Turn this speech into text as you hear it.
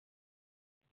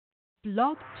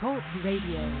Blog Talk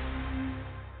Radio.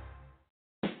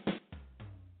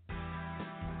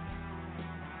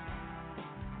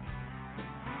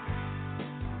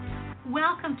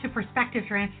 Welcome to Perspective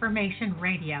Transformation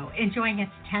Radio, enjoying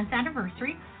its 10th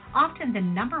anniversary, often the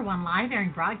number one live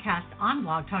airing broadcast on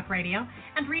Blog Talk Radio,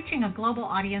 and reaching a global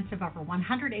audience of over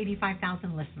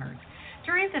 185,000 listeners.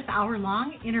 During this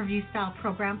hour-long interview-style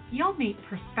program, you'll meet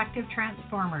perspective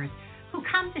transformers who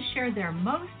come to share their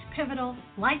most pivotal,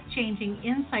 life-changing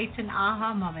insights and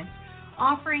aha moments,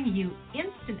 offering you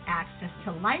instant access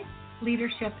to life,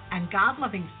 leadership, and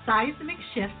God-loving seismic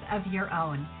shifts of your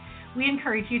own. We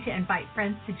encourage you to invite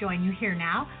friends to join you here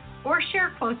now, or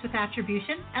share quotes with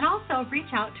attribution, and also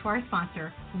reach out to our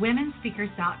sponsor,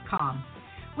 womenspeakers.com.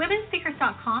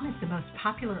 Womenspeakers.com is the most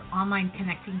popular online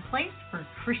connecting place for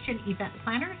Christian event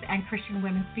planners and Christian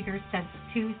women speakers since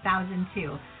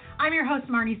 2002. I'm your host,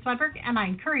 Marnie Swedberg, and I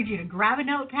encourage you to grab a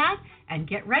notepad and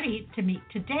get ready to meet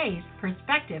today's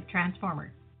Perspective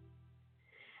Transformer.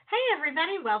 Hey,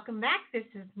 everybody. Welcome back. This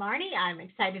is Marnie. I'm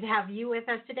excited to have you with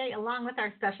us today, along with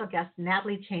our special guest,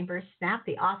 Natalie Chambers Snapp,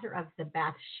 the author of the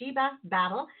Bathsheba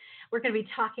Battle. We're going to be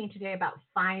talking today about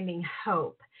finding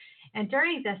hope. And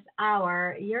during this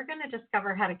hour, you're going to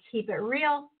discover how to keep it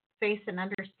real, face and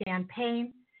understand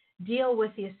pain, deal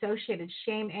with the associated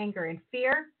shame, anger, and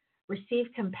fear, receive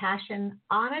compassion,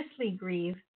 honestly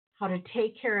grieve, how to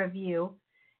take care of you,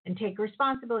 and take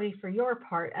responsibility for your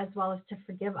part, as well as to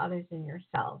forgive others and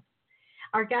yourselves.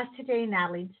 Our guest today,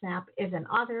 Natalie Snapp, is an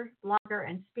author, blogger,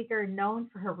 and speaker known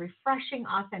for her refreshing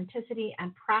authenticity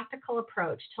and practical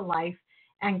approach to life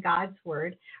and God's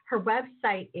Word. Her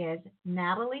website is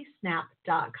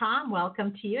nataliesnapp.com.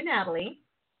 Welcome to you, Natalie.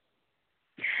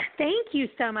 Thank you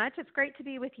so much. It's great to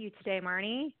be with you today,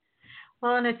 Marnie.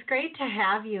 Well, and it's great to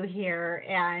have you here.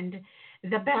 And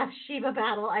the Bathsheba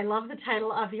Battle, I love the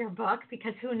title of your book,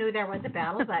 because who knew there was a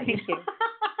battle? But Thank you.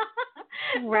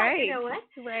 Right. But you know what?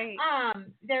 Right.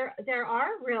 There are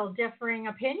real differing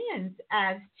opinions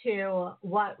as to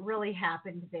what really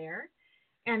happened there,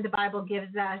 and the Bible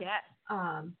gives us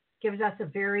a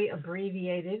very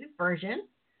abbreviated version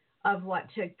of what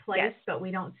took place, yes. But we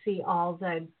don't see all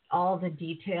the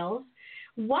details.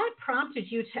 What prompted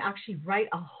you to actually write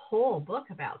a whole book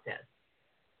about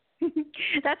this?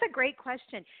 That's a great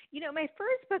question. You know, my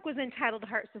first book was entitled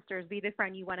Heart Sisters, Be the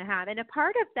Friend You Want to Have. And a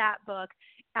part of that book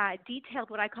detailed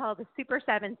what I call the Super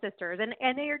Seven Sisters.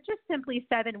 And they are just simply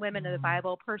seven women of the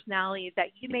Bible, personalities that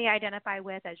you may identify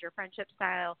with as your friendship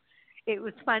style. It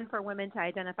was fun for women to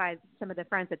identify some of the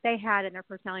friends that they had and their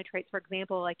personality traits. For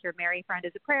example, like your Mary friend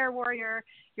is a prayer warrior.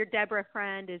 Your Deborah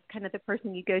friend is kind of the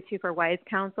person you go to for wise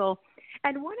counsel.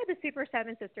 And one of the Super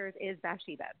Seven Sisters is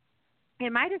Bathsheba.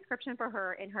 And my description for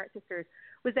her in Heart Sisters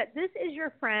was that this is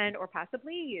your friend, or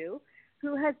possibly you,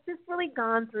 who has just really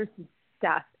gone through some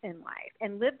stuff in life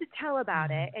and lived to tell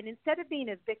about it. And instead of being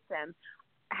a victim,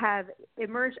 have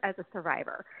emerged as a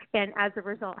survivor. And as a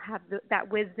result, have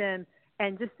that wisdom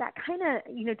and just that kind of,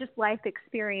 just life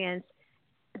experience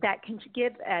that can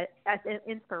give us an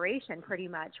inspiration pretty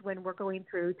much when we're going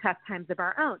through tough times of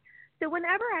our own. So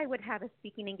whenever I would have a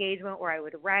speaking engagement or I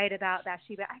would write about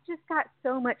Bathsheba, I just got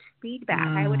so much feedback.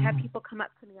 I would have people come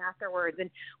up to me afterwards and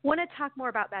want to talk more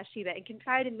about Bathsheba and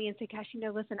confide in me and say, gosh,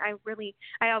 listen,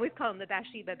 I always call them the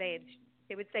Bathsheba babes.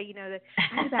 They would say,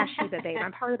 I'm the Bathsheba babe.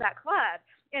 I'm part of that club.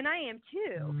 And I am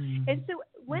too. And so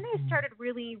when I started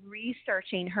really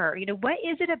researching her, what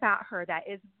is it about her that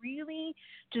is really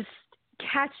just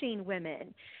catching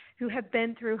women who have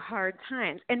been through hard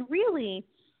times? And really,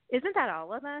 isn't that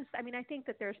all of us? I mean, I think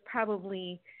that there's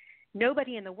probably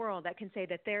nobody in the world that can say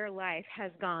that their life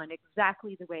has gone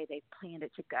exactly the way they planned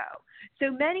it to go.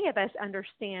 So many of us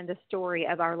understand the story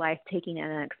of our life taking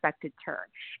an unexpected turn.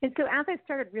 And so as I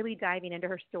started really diving into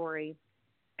her story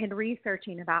and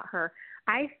researching about her,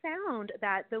 I found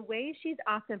that the way she's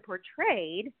often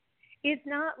portrayed is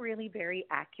not really very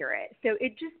accurate. So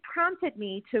it just prompted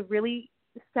me to really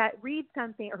write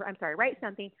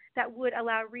something that would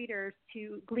allow readers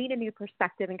to glean a new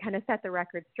perspective and kind of set the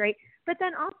record straight, but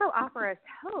then also offer us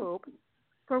hope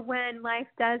for when life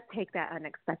does take that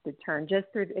unexpected turn, just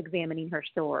through examining her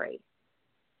story.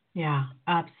 Yeah,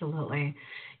 absolutely.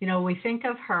 We think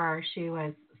of her, she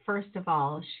was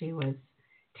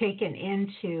taken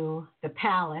into the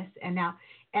palace, and now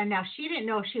she didn't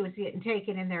know she was getting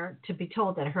taken in there to be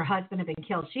told that her husband had been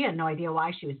killed. She had no idea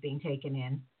why she was being taken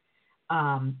in.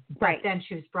 But then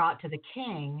she was brought to the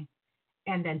king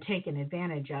and then taken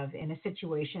advantage of in a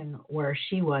situation where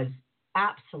she was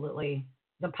absolutely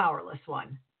the powerless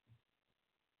one.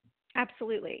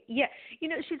 Absolutely. Yeah.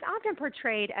 She's often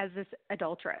portrayed as this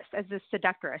adulteress, as this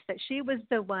seductress, that she was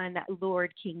the one that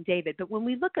lured King David. But when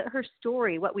we look at her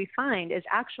story, what we find is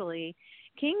actually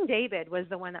King David was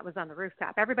the one that was on the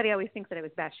rooftop. Everybody always thinks that it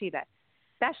was Bathsheba.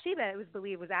 Bathsheba, it was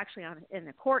believed, was actually in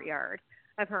the courtyard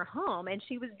of her home, and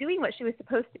she was doing what she was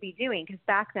supposed to be doing, because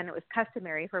back then it was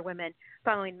customary for women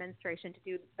following menstruation to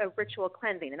do a ritual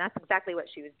cleansing, and that's exactly what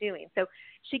she was doing. So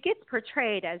she gets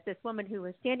portrayed as this woman who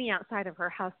was standing outside of her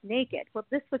house naked. Well,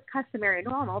 this was customary and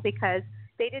normal because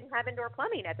they didn't have indoor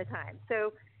plumbing at the time.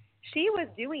 So she was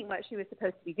doing what she was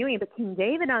supposed to be doing, but King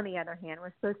David, on the other hand,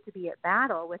 was supposed to be at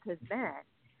battle with his men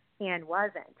and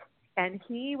wasn't. And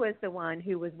he was the one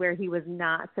who was where he was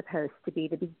not supposed to be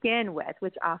to begin with,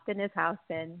 which often is how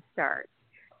sin starts.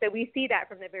 So we see that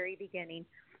from the very beginning.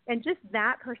 And just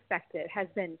that perspective has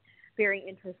been very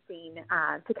interesting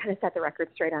to kind of set the record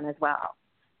straight on as well.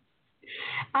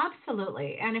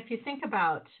 Absolutely. And if you think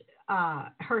about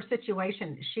her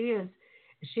situation, she is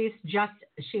just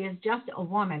a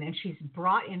woman, and she's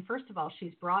brought in. First of all,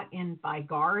 she's brought in by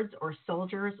guards or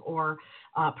soldiers or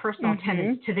personal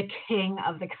attendants to the king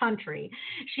of the country.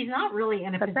 She's not really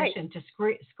in a position to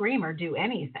scream or do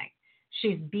anything.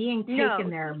 She's being taken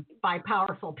there by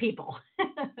powerful people.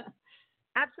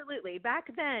 Absolutely. Back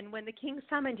then, when the king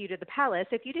summoned you to the palace,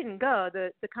 if you didn't go,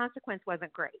 the consequence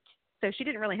wasn't great. So she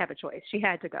didn't really have a choice. She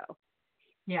had to go.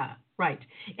 Yeah, right.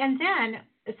 And then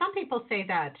some people say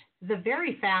that the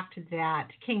very fact that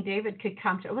King David could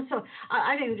come to, so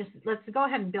I think let's go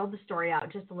ahead and build the story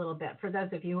out just a little bit for those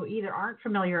of you who either aren't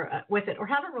familiar with it or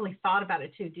haven't really thought about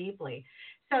it too deeply.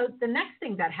 So the next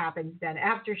thing that happens then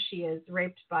after she is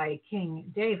raped by King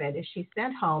David is she's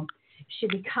sent home, she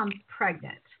becomes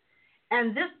pregnant.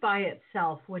 And this by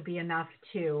itself would be enough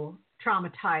to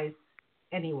traumatize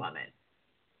any woman.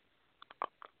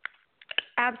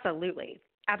 Absolutely.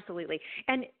 Absolutely.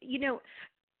 And,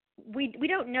 we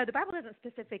don't know. The Bible doesn't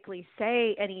specifically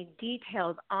say any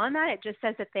details on that. It just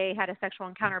says that they had a sexual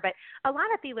encounter. But a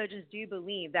lot of theologians do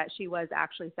believe that she was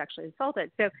actually sexually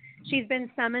assaulted. So she's been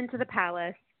summoned to the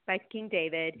palace by King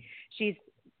David. She's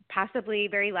possibly,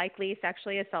 very likely,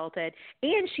 sexually assaulted,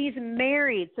 and she's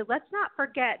married. So let's not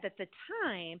forget that the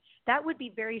time, that would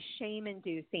be very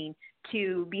shame-inducing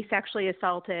to be sexually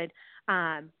assaulted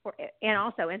and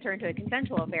also enter into a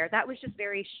consensual affair. That was just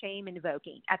very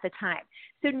shame-invoking at the time.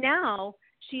 So now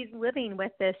she's living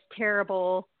with this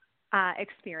terrible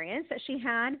experience that she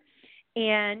had,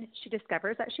 and she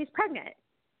discovers that she's pregnant.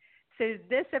 So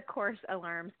this, of course,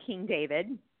 alarms King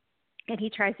David, and he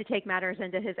tries to take matters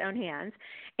into his own hands.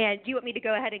 And do you want me to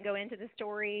go ahead and go into the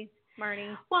story,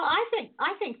 Marnie? Well, I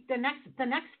think the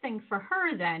next thing for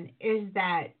her then is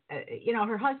that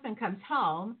her husband comes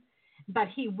home, but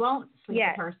he won't sleep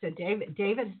with her. So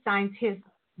David signs his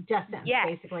death sentence,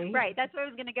 basically. Right. That's what I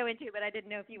was going to go into, but I didn't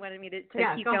know if you wanted me to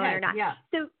keep go going ahead. or not. Yeah.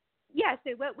 So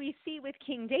what we see with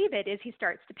King David is he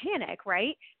starts to panic,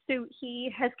 right? So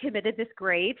he has committed this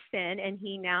grave sin, and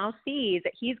he now sees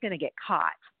that he's going to get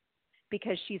caught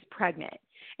because she's pregnant.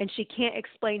 And she can't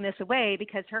explain this away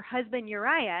because her husband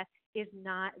Uriah is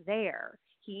not there.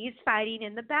 He's fighting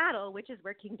in the battle, which is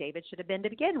where King David should have been to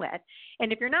begin with.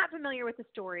 And if you're not familiar with the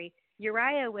story,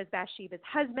 Uriah was Bathsheba's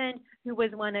husband, who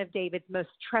was one of David's most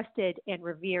trusted and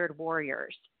revered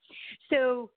warriors.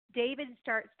 So David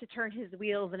starts to turn his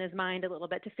wheels in his mind a little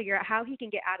bit to figure out how he can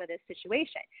get out of this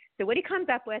situation. So what he comes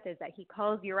up with is that he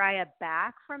calls Uriah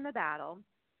back from the battle,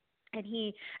 and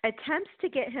he attempts to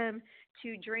get him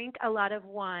to drink a lot of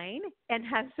wine and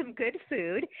have some good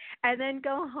food and then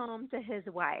go home to his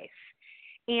wife.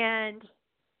 And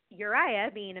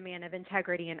Uriah, being a man of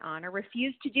integrity and honor,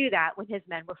 refused to do that when his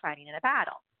men were fighting in a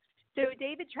battle. So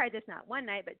David tried this not one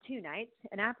night, but 2 nights.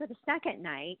 And after the second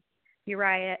night,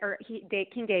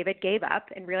 King David gave up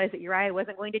and realized that Uriah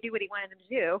wasn't going to do what he wanted him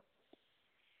to do.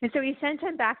 And so he sent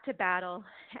him back to battle,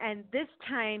 and this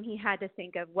time he had to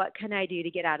think of, what can I do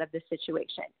to get out of this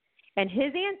situation? And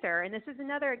his answer, and this is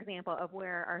another example of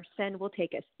where our sin will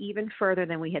take us even further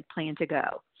than we had planned to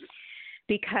go,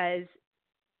 because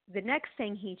the next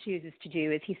thing he chooses to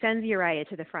do is he sends Uriah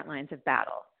to the front lines of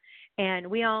battle. And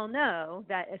we all know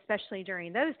that, especially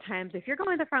during those times, if you're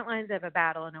going to the front lines of a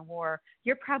battle in a war,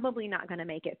 you're probably not going to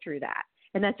make it through that.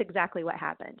 And that's exactly what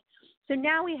happened. So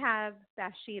now we have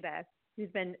Bathsheba, who's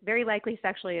been very likely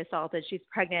sexually assaulted. She's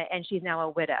pregnant, and she's now a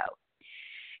widow.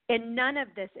 And none of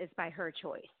this is by her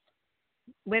choice.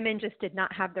 Women just did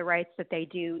not have the rights that they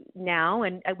do now,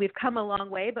 and we've come a long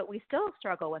way, but we still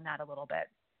struggle with that a little bit.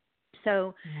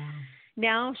 So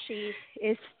now she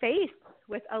is faced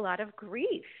with a lot of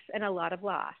grief and a lot of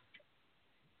loss.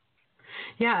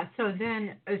 Yeah, so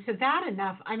then, so that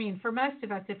enough, I mean, for most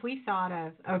of us, if we thought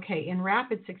of, okay, in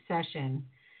rapid succession,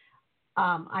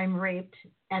 I'm raped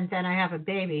and then I have a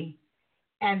baby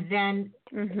and then,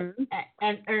 Mhm.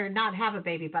 and, or not have a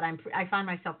baby, but I find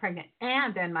myself pregnant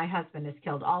and then my husband is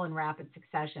killed all in rapid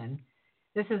succession.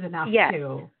 This is enough Yes.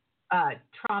 to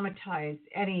traumatize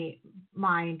any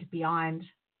mind beyond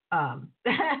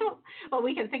what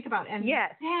we can think about. And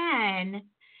Yes. then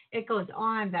it goes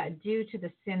on that due to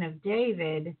the sin of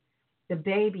David, the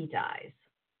baby dies.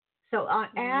 So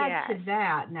add to Yes.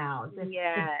 that now this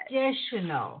Yes.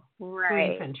 additional grief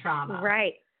Right. and trauma.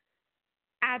 Right.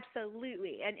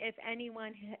 Absolutely. And if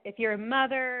anyone, if you're a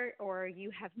mother or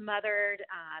you have mothered,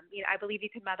 I believe you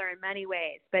can mother in many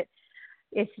ways, but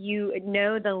if you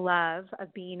know the love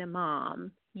of being a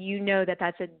mom, you know that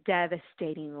that's a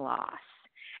devastating loss.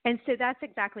 And so that's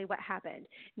exactly what happened.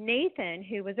 Nathan,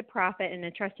 who was a prophet and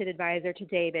a trusted advisor to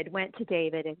David, went to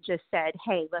David and just said,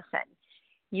 hey, listen,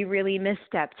 you really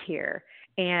misstepped here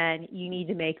and you need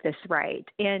to make this right.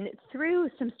 And through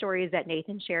some stories that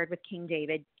Nathan shared with King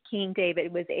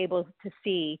David was able to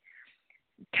see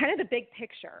kind of the big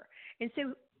picture. And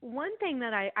so one thing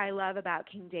that I love about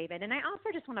King David, and I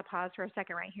also just want to pause for a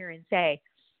second right here and say,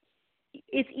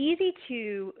 it's easy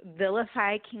to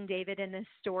vilify King David in this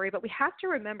story, but we have to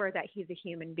remember that he's a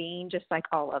human being just like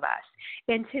all of us.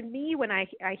 And to me, when I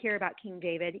hear about King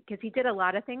David, because he did a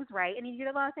lot of things right and he did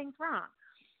a lot of things wrong,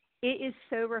 it is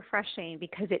so refreshing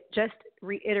because it just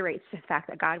reiterates the fact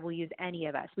that God will use any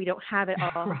of us. We don't have it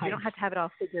all. Right. We don't have to have it all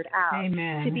figured out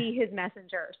Amen. to be his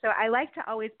messenger. So I like to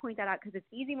always point that out because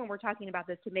it's easy when we're talking about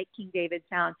this to make King David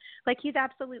sound like he's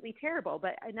absolutely terrible.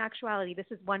 But in actuality, this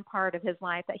is one part of his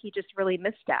life that he just really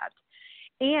misstepped.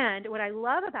 And what I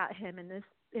love about him in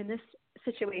this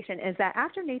situation is that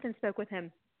after Nathan spoke with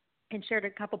him and shared a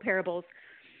couple parables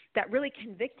that really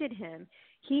convicted him,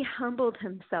 he humbled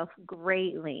himself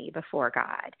greatly before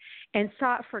God and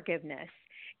sought forgiveness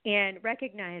and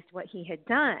recognized what he had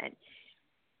done.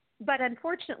 But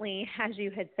unfortunately, as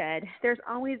you had said, there's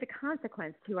always a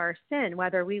consequence to our sin,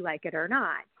 whether we like it or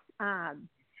not.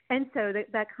 And so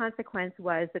that consequence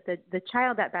was that the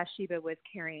child that Bathsheba was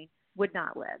carrying would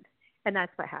not live. And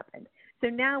that's what happened. So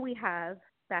now we have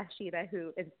Bathsheba,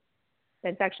 who has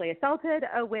been sexually assaulted,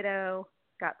 a widow,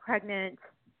 got pregnant,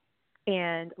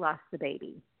 and lost the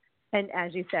baby. And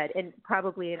as you said, and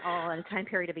probably in a time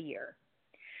period of a year.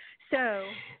 So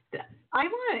I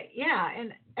want to, yeah,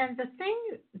 and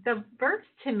the verse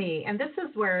to me, and this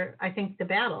is where I think the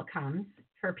battle comes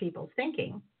for people's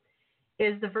thinking,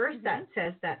 is the verse that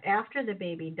says that after the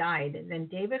baby died, then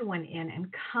David went in and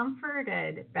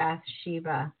comforted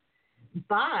Bathsheba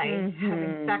by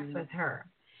having sex with her.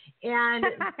 And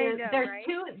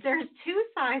there's two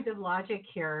sides of logic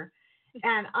here.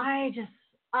 And I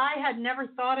had never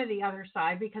thought of the other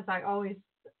side because I've always,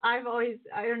 I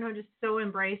don't know, just so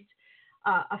embraced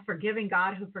a forgiving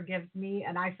God who forgives me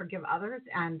and I forgive others.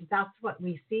 And that's what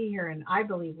we see here. And I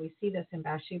believe we see this in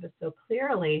Bathsheba so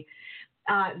clearly,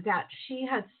 that she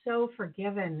had so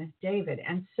forgiven David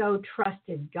and so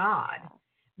trusted God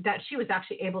that she was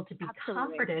actually able to be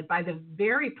comforted by the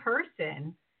very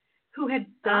person who had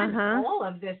done all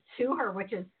of this to her,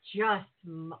 which is just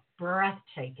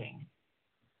breathtaking.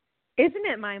 Isn't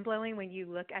it mind-blowing when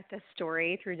you look at this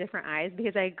story through different eyes?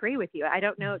 Because I agree with you. I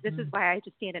don't know. This is why I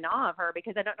just stand in awe of her,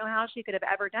 because I don't know how she could have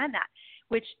ever done that,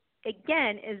 which,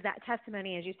 again, is that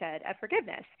testimony, as you said, of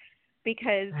forgiveness.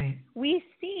 Because we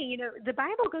see, the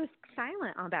Bible goes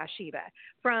silent on Bathsheba.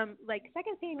 From, 2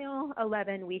 Samuel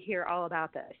 11, we hear all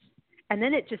about this. And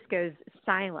then it just goes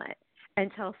silent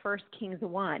until 1 Kings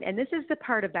 1. And this is the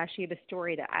part of Bathsheba's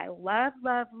story that I love,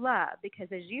 love, love, because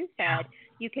as you said,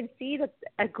 you can see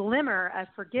a glimmer of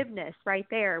forgiveness right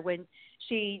there when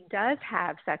she does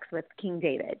have sex with King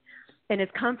David and is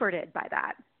comforted by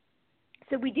that.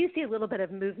 So we do see a little bit of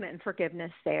movement and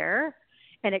forgiveness there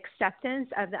and acceptance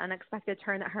of the unexpected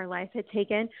turn that her life had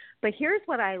taken. But here's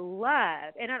what I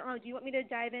love. And I don't know, do you want me to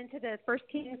dive into the 1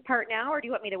 Kings part now, or do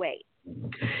you want me to wait?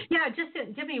 Yeah,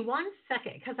 just give me 1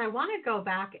 second, because I want to go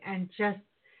back and just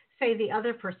say the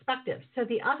other perspective. So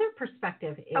the other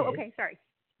perspective is... Oh, okay, sorry.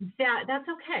 That's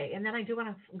okay. And then I do want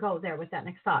to go there with that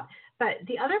next thought. But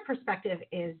the other perspective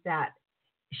is that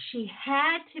she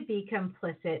had to be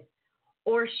complicit,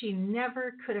 or she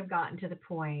never could have gotten to the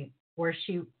point where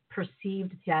she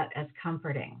perceived that as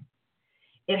comforting.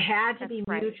 It had to be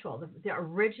mutual, the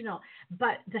original.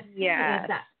 But the thing is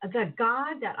that the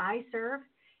God that I serve,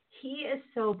 he is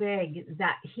so big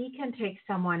that he can take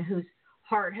someone whose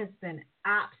heart has been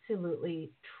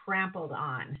absolutely trampled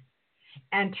on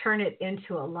and turn it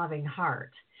into a loving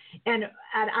heart. And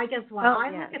I guess when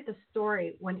look at the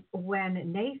story, when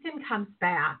Nathan comes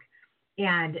back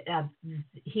and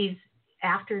he's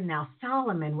after now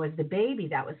Solomon was the baby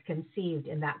that was conceived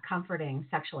in that comforting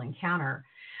sexual encounter.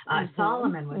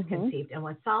 Solomon was conceived. And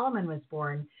when Solomon was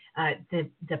born,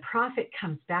 the prophet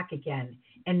comes back again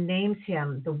and names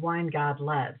him the one God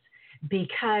loves,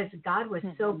 because God was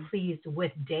so pleased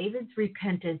with David's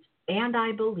repentance and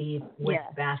I believe with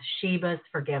Bathsheba's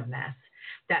forgiveness,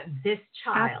 that this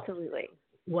child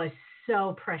was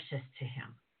so precious to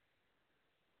him.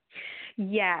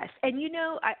 Yes. And,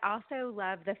 I also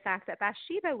love the fact that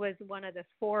Bathsheba was one of the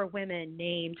 4 women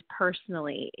named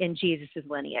personally in Jesus'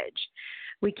 lineage.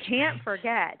 We can't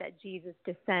forget that Jesus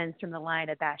descends from the line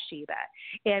of Bathsheba.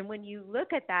 And when you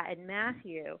look at that in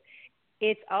Matthew,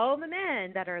 it's all the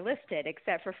men that are listed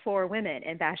except for 4 women,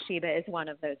 and Bathsheba is one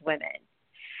of those women.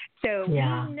 So we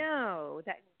know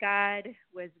that God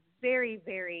was very,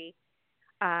 very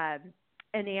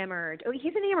enamored. Oh,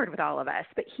 he's enamored with all of us,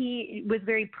 but he was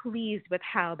very pleased with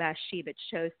how Bathsheba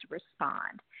chose to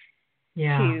respond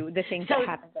to the things that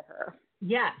happened to her.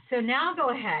 Yeah. So now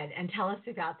go ahead and tell us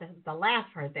about the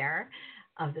last part there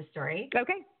of the story.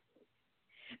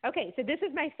 Okay, so this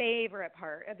is my favorite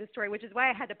part of the story, which is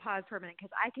why I had to pause for a minute,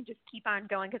 because I can just keep on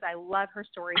going because I love her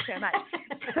story so much.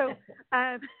 So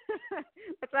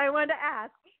that's why I wanted to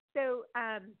ask. So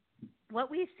what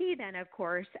we see then, of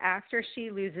course, after she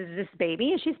loses this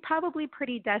baby, and she's probably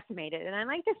pretty decimated. And I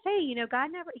like to say, God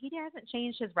he hasn't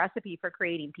changed his recipe for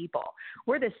creating people.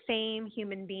 We're the same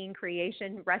human being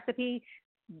creation recipe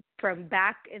from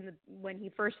back when he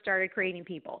first started creating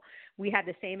people. We have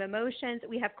the same emotions.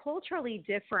 We have culturally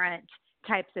different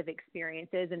types of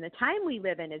experiences, and the time we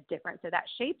live in is different. So that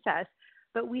shapes us,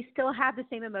 but we still have the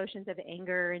same emotions of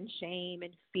anger and shame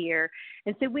and fear.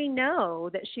 And so we know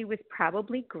that she was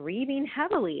probably grieving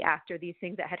heavily after these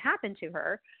things that had happened to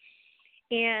her.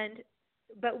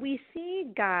 But we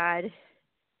see God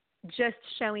just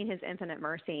showing his infinite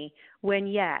mercy when,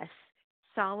 yes,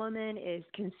 Solomon is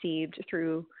conceived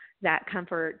through that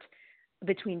comfort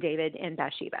between David and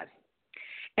Bathsheba.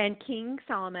 And King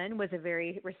Solomon was a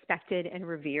very respected and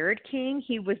revered king.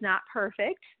 He was not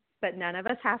perfect, but none of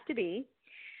us have to be.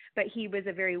 But he was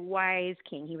a very wise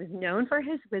king. He was known for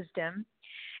his wisdom.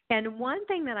 And one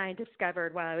thing that I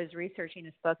discovered while I was researching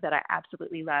this book that I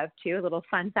absolutely love too, a little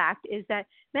fun fact, is that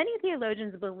many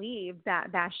theologians believe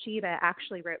that Bathsheba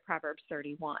actually wrote Proverbs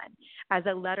 31 as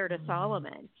a letter to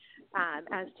Solomon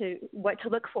as to what to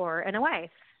look for in a wife.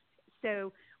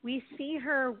 So we see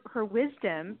her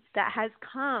wisdom that has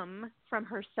come from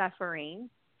her suffering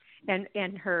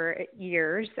and her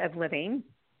years of living.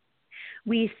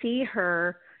 We see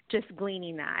her just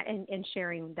gleaning that and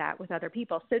sharing that with other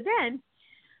people. So then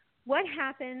what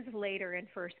happens later in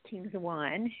 1 Kings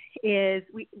 1 is,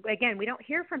 we don't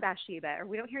hear from Bathsheba, or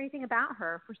we don't hear anything about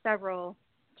her for several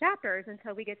chapters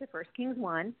until we get to 1 Kings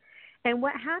 1. And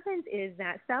what happens is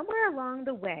that somewhere along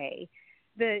the way,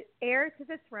 the heir to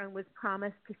the throne was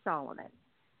promised to Solomon.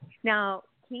 Now,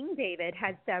 King David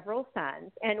had several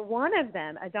sons, and one of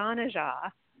them,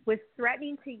 Adonijah, was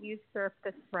threatening to usurp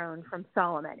the throne from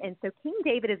Solomon. And so King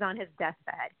David is on his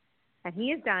deathbed, and he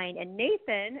is dying. And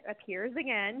Nathan appears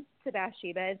again to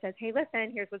Bathsheba and says, hey,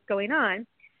 listen, here's what's going on.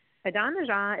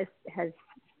 Adonijah has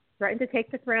threatened to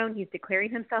take the throne. He's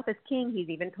declaring himself as king. He's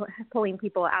even pulling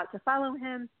people out to follow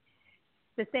him.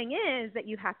 The thing is that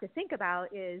you have to think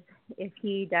about is if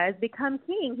he does become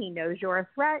king, he knows you're a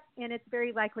threat, and it's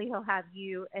very likely he'll have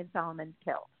you and Solomon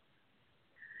killed.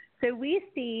 So we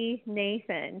see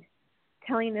Nathan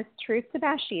telling this truth to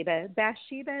Bathsheba.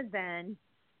 Bathsheba then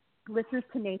listens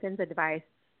to Nathan's advice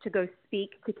to go speak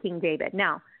to King David.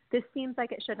 Now, this seems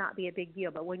like it should not be a big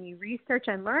deal, but when you research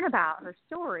and learn about her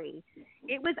story,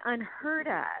 it was unheard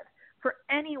of for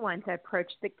anyone to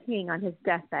approach the king on his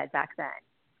deathbed back then,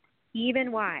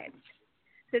 even wives.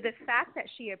 So the fact that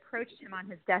she approached him on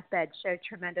his deathbed showed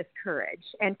tremendous courage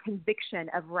and conviction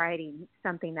of righting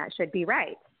something that should be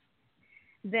right.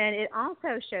 Then it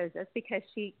also shows us because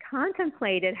she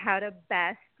contemplated how to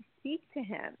best speak to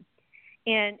him.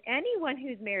 And anyone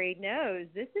who's married knows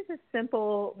this is a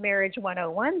simple marriage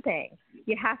 101 thing.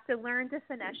 You have to learn to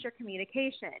finesse your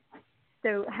communication.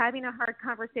 So having a hard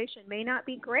conversation may not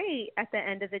be great at the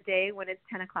end of the day when it's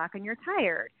 10 o'clock and you're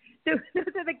tired. So those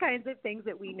are the kinds of things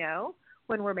that we know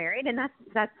when we're married. And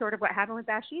that's sort of what happened with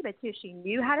Bathsheba too. She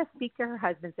knew how to speak to her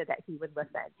husband so that he would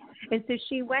listen. And so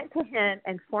she went to him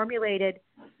and formulated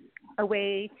a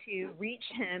way to reach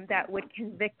him that would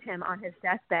convict him on his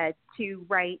deathbed to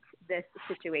right this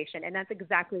situation. And that's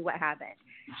exactly what happened.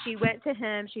 She went to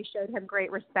him. She showed him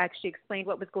great respect. She explained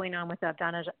what was going on with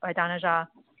Adonijah.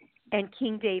 And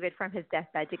King David, from his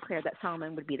deathbed, declared that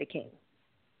Solomon would be the king.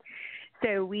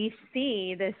 So we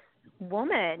see this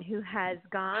woman who has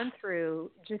gone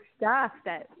through just stuff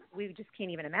that we just can't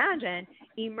even imagine,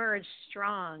 emerge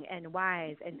strong and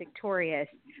wise and victorious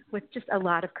with just a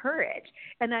lot of courage.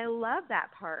 And I love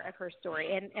that part of her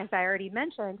story. And as I already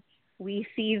mentioned, we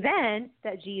see then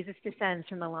that Jesus descends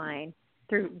from the line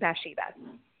through Bathsheba.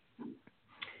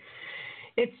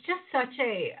 It's just such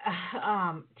a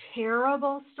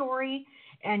terrible story,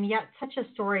 and yet such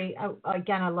a story.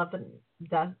 Again, I love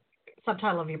the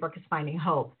subtitle of your book is Finding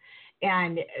Hope.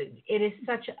 And it is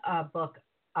such a book,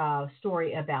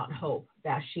 story about hope,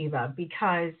 Bathsheba,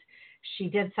 because she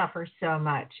did suffer so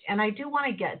much. And I do want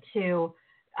to get to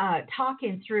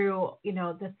talking through,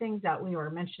 the things that we were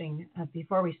mentioning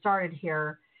before we started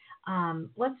here.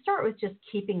 Let's start with just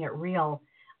keeping it real.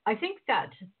 I think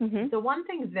that the one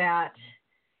thing that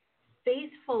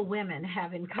faithful women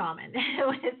have in common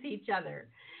with each other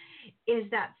is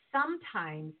that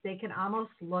sometimes they can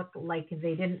almost look like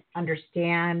they didn't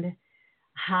understand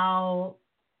how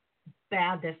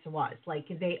bad this was. Like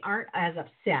they aren't as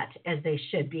upset as they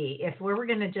should be. If we were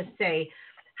going to just say,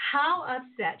 how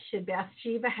upset should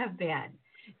Bathsheba have been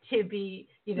to be,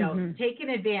 taken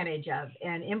advantage of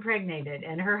and impregnated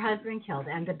and her husband killed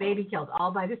and the baby killed,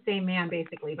 all by the same man,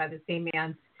 basically by the same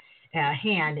man's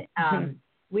hand.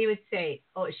 We would say,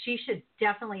 she should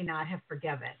definitely not have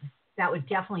forgiven. That would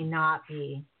definitely not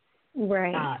be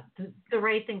right. The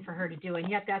right thing for her to do. And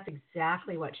yet that's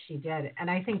exactly what she did. And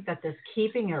I think that this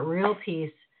keeping it real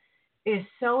piece is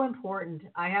so important.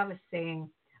 I have a saying,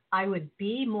 I would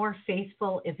be more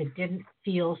faithful if it didn't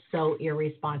feel so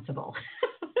irresponsible.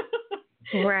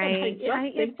 Right.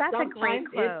 That's a great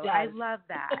quote. I love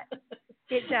that.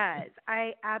 It does.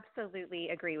 I absolutely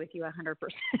agree with you 100%.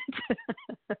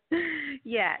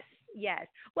 Yes.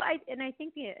 Well, I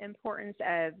think the importance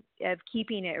of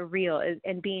keeping it real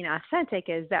and being authentic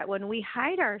is that when we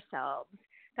hide ourselves,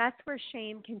 that's where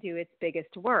shame can do its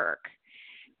biggest work.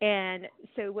 And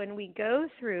so when we go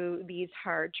through these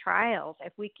hard trials,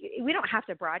 if we don't have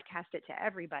to broadcast it to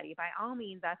everybody. By all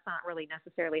means, that's not really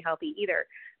necessarily healthy either.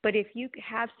 But if you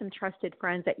have some trusted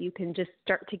friends that you can just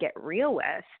start to get real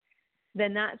with,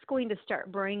 then that's going to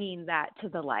start bringing that to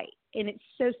the light. And it's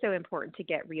so important to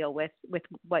get real with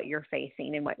what you're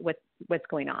facing and what's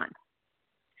going on.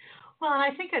 Well, and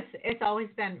I think it's always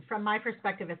been, from my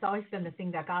perspective, it's always been the thing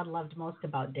that God loved most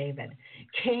about David.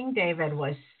 King David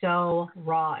was so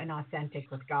raw and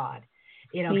authentic with God.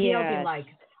 He'll be like,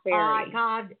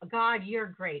 God, you're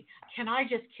great. Can I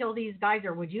just kill these guys,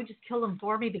 or would you just kill them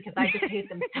for me because I just hate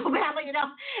them so badly,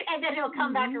 And then he'll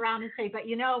come back around and say, but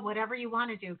whatever you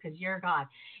want to do because you're God.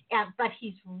 But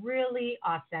he's really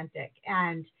authentic.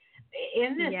 And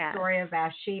in this story of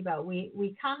Bathsheba,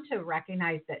 we come to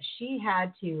recognize that she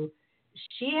had to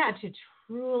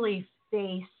truly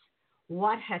face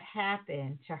what had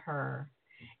happened to her,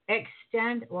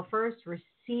 first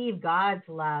receive God's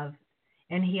love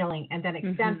and healing, and then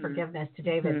extend forgiveness to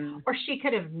David, or she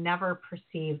could have never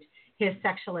perceived his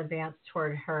sexual advance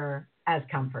toward her as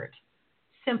comfort.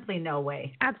 Simply no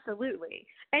way. Absolutely.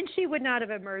 And she would not have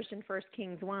emerged in 1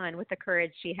 Kings 1 with the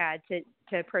courage she had to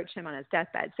approach him on his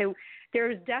deathbed. So there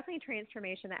was definitely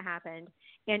transformation that happened,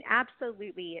 and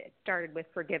absolutely it started with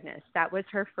forgiveness. That was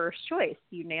her first choice.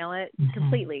 You nail it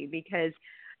completely, because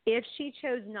if she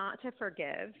chose not to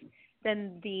forgive,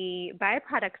 then the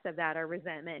byproducts of that are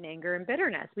resentment and anger and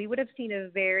bitterness. We would have seen a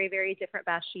very, very different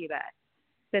Bathsheba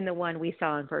than the one we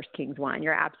saw in 1 Kings 1.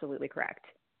 You're absolutely correct.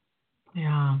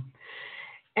 Yeah.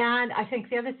 And I think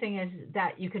the other thing is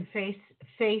that you can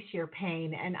face your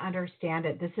pain and understand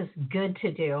it. This is good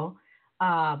to do.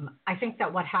 I think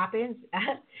that what happens,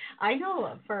 I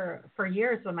know for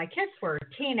years when my kids were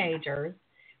teenagers,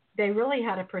 they really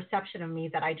had a perception of me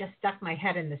that I just stuck my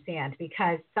head in the sand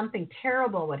because something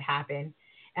terrible would happen,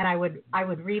 and I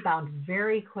would rebound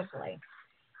very quickly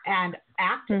and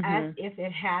act as if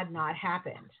it had not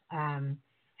happened.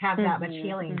 Have that much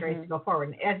healing and grace to go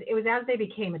forward. And it was as they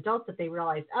became adults that they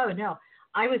realized, oh no,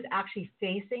 I was actually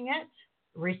facing it,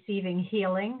 receiving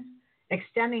healing,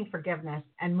 extending forgiveness,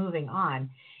 and moving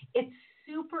on. It's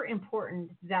super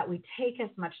important that we take as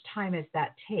much time as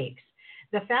that takes.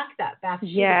 The fact that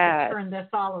Bathsheba could turn this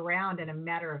all around in a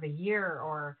matter of a year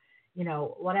or,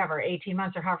 18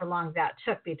 months or however long that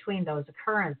took between those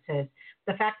occurrences,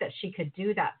 the fact that she could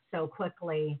do that so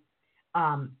quickly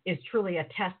is truly a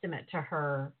testament to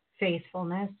her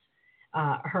faithfulness,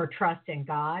 her trust in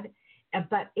God.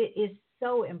 But it is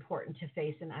so important to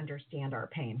face and understand our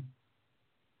pain.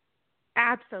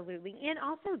 Absolutely. And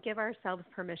also give ourselves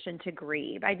permission to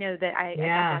grieve. I know that I talk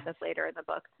about this later in the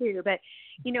book too, but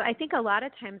I think a lot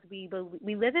of times we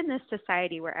live in this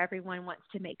society where everyone wants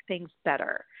to make things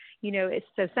better.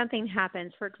 So something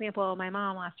happens. For example, my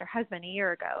mom lost her husband a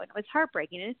year ago, and it was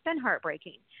heartbreaking, and it's been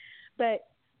heartbreaking. But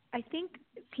I think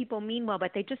people mean well,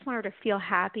 but they just want her to feel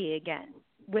happy again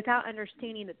without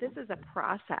understanding that this is a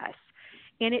process.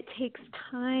 And it takes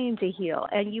time to heal.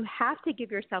 And you have to give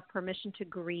yourself permission to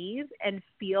grieve and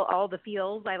feel all the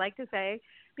feels, I like to say,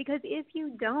 because if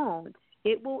you don't,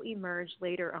 it will emerge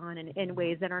later on in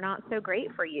ways that are not so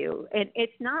great for you. And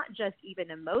it's not just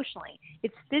even emotionally.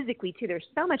 It's physically, too. There's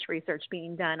so much research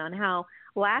being done on how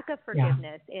lack of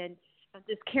forgiveness and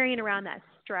just carrying around that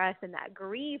stress and that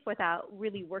grief without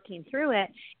really working through it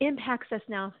impacts us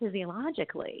now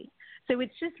physiologically. So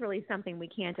it's just really something we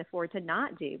can't afford to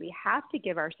not do. We have to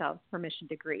give ourselves permission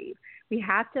to grieve. We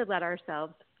have to let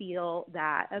ourselves feel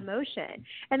that emotion.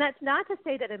 And that's not to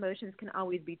say that emotions can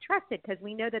always be trusted, because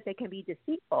we know that they can be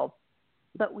deceitful.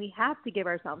 But we have to give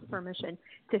ourselves permission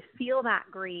to feel that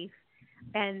grief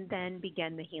and then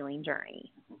begin the healing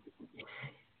journey.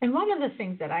 And one of the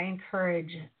things that I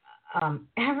encourage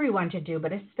everyone to do,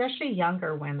 but especially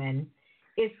younger women,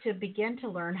 is to begin to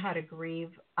learn how to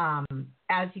grieve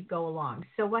as you go along.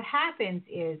 So what happens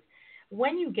is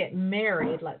when you get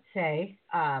married, let's say,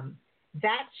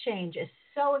 that change is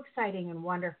so exciting and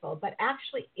wonderful. But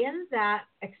actually in that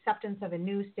acceptance of a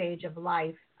new stage of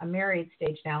life, a married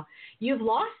stage now, you've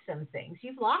lost some things.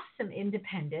 You've lost some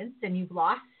independence, and you've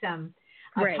lost some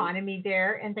autonomy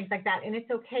there and things like that. And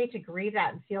it's okay to grieve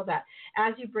that and feel that.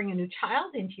 As you bring a new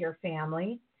child into your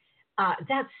family,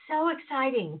 that's so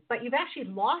exciting, but you've actually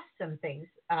lost some things,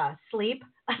 sleep,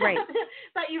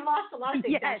 but you've lost a lot of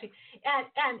things actually.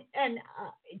 And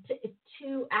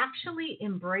to actually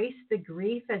embrace the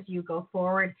grief as you go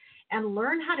forward and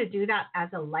learn how to do that as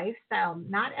a lifestyle,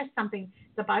 not as something.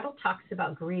 The Bible talks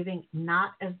about grieving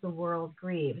not as the world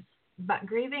grieves, but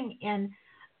grieving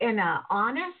in a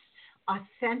honest,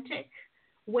 authentic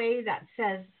way that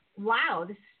says, wow,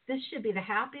 this should be the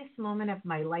happiest moment of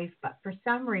my life, but for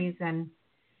some reason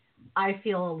I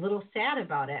feel a little sad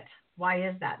about it. Why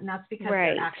is that? And that's because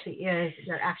there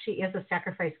actually is a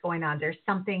sacrifice going on. There's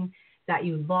something that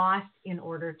you lost in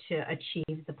order to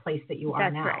achieve the place that you are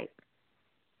now. That's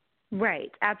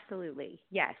right. Absolutely.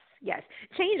 Yes.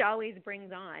 Change always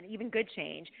brings on, even good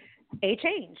change, a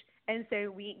change. And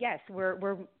so we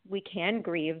can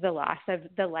grieve the loss of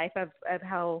the life of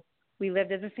how we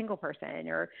lived as a single person,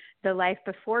 or the life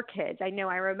before kids. I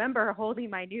remember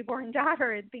holding my newborn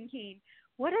daughter and thinking,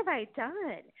 what have I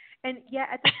done? And yet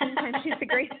at the same time, she's the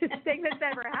greatest thing that's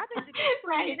ever happened to me.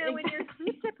 Right. When you're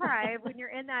sleep deprived, when you're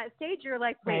in that stage, you're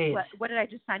like, wait, what did I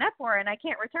just sign up for? And I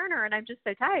can't return her, and I'm just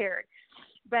so tired.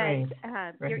 But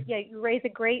you raise a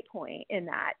great point in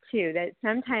that too, that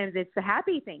sometimes it's the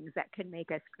happy things that can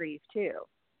make us grieve too.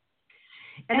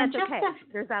 And that's okay.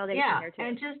 There's validation there too.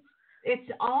 And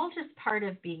it's all just part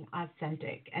of being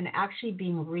authentic and actually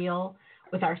being real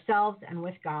with ourselves and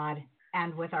with God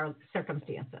and with our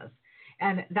circumstances.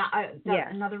 And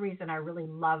another reason I really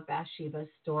love Bathsheba's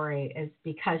story is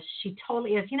because she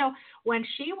totally is. When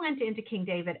she went into King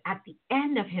David at the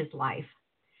end of his life,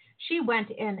 she went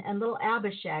in, and little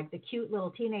Abishag, the cute little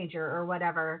teenager or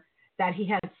whatever that he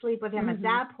had sleep with him at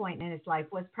that point in his life,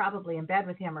 was probably in bed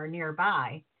with him or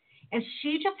nearby. And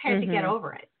she just had to get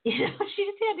over it. She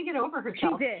just had to get over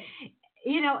herself. She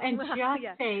did. And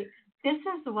just say, this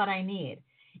is what I need.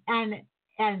 And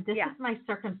this is my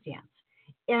circumstance.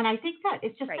 And I think that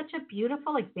it's just such a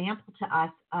beautiful example to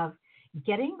us of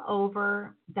getting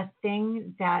over the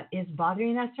thing that is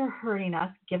bothering us or hurting us,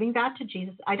 giving that to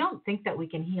Jesus. I don't think that we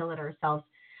can heal it ourselves.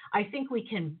 I think we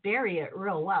can bury it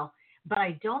real well, but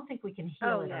I don't think we can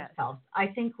heal it ourselves. I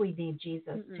think we need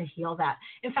Jesus to heal that.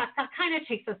 In fact, that kind of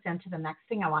takes us into the next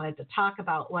thing I wanted to talk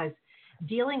about, was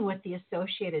dealing with the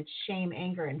associated shame,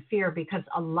 anger, and fear, because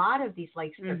a lot of these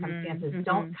life circumstances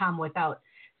don't come without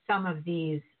some of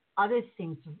these other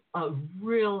things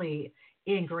really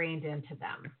ingrained into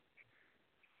them.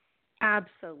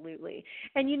 Absolutely.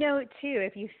 And too,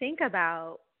 if you think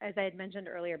about, as I had mentioned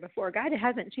earlier before, God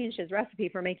hasn't changed his recipe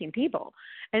for making people.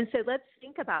 And so let's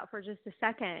think about for just a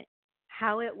second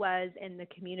how it was in the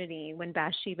community when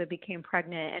Bathsheba became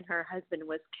pregnant and her husband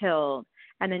was killed,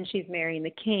 and then she's marrying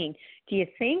the king. Do you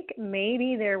think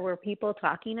maybe there were people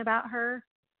talking about her?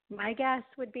 My guess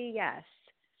would be yes.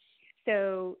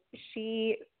 So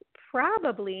she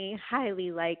probably,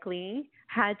 highly likely,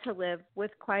 had to live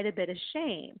with quite a bit of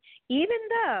shame, even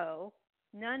though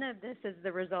none of this is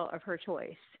the result of her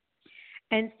choice.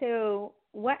 And so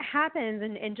what happens,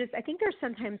 and just I think there's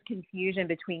sometimes confusion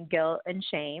between guilt and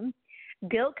shame.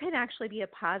 Guilt can actually be a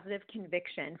positive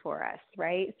conviction for us,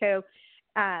 right? So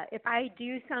if I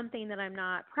do something that I'm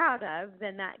not proud of,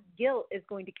 then that guilt is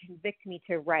going to convict me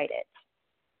to right it.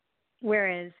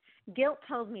 Whereas guilt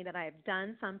tells me that I've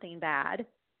done something bad.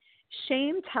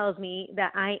 Shame tells me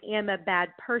that I am a bad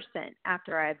person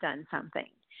after I've done something.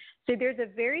 So there's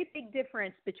a very big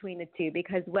difference between the two,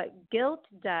 because what guilt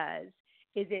does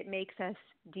is it makes us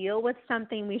deal with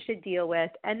something we should deal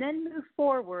with and then move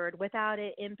forward without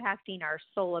it impacting our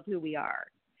soul of who we are.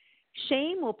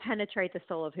 Shame will penetrate the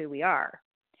soul of who we are.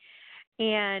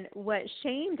 And what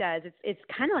shame does, it's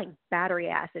kind of like battery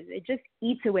acid. It just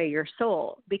eats away your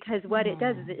soul, because what it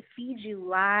does is it feeds you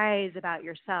lies about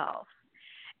yourself.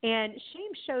 And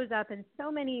shame shows up in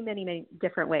so many, many, many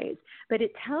different ways, but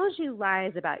it tells you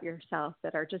lies about yourself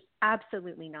that are just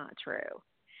absolutely not true.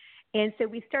 And so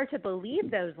we start to believe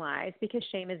those lies because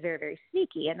shame is very, very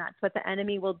sneaky. And that's what the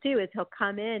enemy will do, is he'll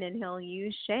come in and he'll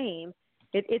use shame.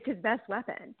 It's his best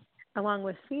weapon, along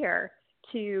with fear,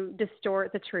 to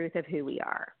distort the truth of who we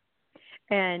are.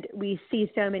 And we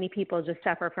see so many people just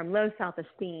suffer from low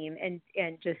self-esteem and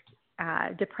just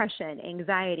depression,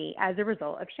 anxiety as a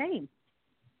result of shame.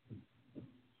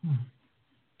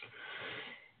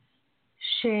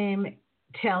 Shame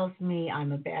tells me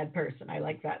I'm a bad person. I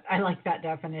like that. I like that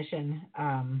definition.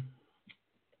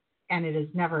 And it is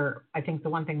never, I think the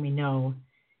one thing we know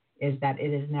is that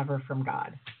it is never from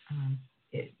God.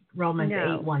 Romans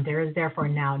 8:1, there is therefore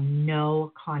now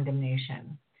no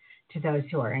condemnation to those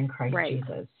who are in Christ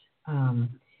Jesus. And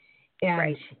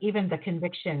even the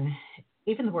conviction,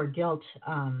 even the word guilt,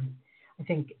 I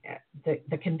think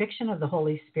the conviction of the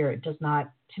Holy Spirit does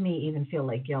not, to me, even feel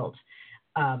like guilt.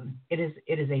 It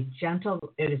is a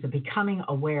gentle, it is a becoming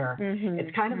aware.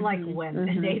 It's kind of like when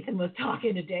Nathan was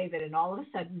talking to David, and all of a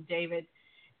sudden David's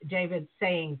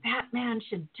saying, that man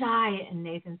should die. And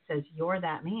Nathan says, you're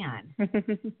that man.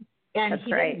 And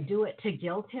he didn't do it to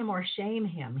guilt him or shame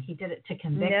him. He did it to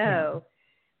convict him.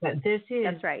 But this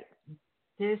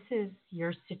is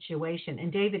your situation.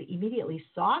 And David immediately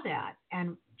saw that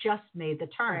and just made the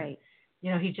turn.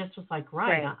 You know, he just was like,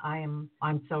 I'm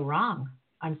so wrong.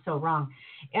 I'm so wrong.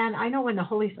 And I know when the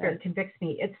Holy Spirit convicts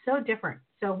me, it's so different.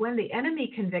 So when the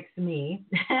enemy convicts me,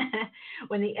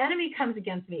 when the enemy comes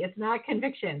against me, it's not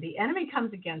conviction. The enemy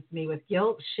comes against me with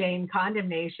guilt, shame,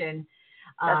 condemnation.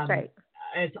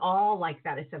 It's all like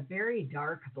that. It's a very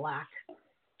dark, black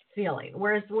feeling.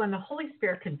 Whereas when the Holy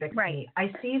Spirit convicts me,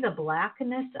 I see the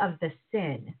blackness of the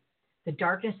sin, the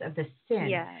darkness of the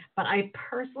sin. But I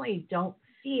personally don't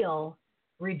feel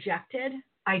rejected.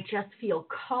 I just feel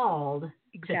called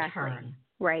to turn.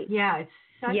 Yeah, it's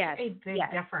such a big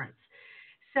difference.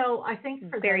 So I think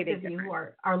for those of you who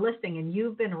are listening and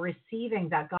you've been receiving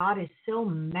that God is so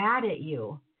mad at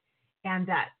you and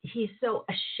that he's so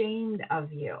ashamed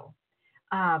of you,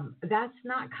 that's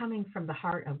not coming from the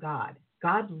heart of God.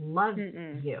 God loves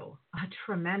you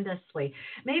tremendously.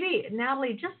 Maybe,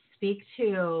 Natalie, just speak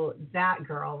to that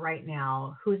girl right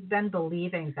now who's been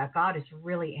believing that God is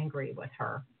really angry with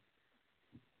her.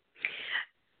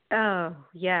 Oh,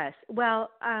 yes. Well,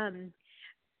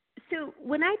 so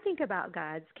when I think about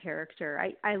God's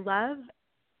character, I love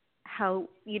how,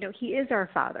 you know, he is our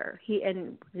Father.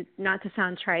 And not to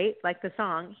sound trite like the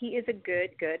song, he is a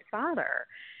good, good Father.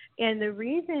 And the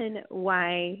reason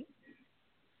why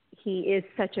he is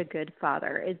such a good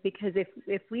Father is because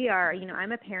if we are, you know,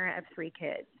 I'm a parent of 3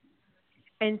 kids.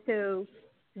 And so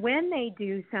when they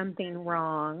do something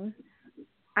wrong,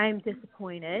 I'm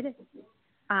disappointed.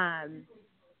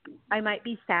 I might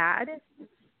be sad.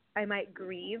 I might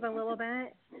grieve a little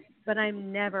bit, but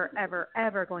I'm never, ever,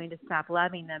 ever going to stop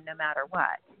loving them no matter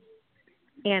what.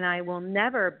 And I will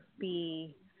never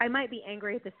be, I might be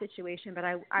angry at the situation, but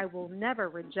I will never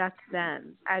reject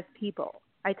them as people.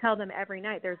 I tell them every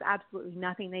night there's absolutely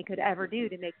nothing they could ever do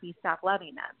to make me stop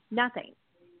loving them. Nothing.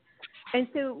 And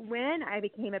so when I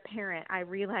became a parent, I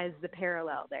realized the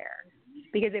parallel there.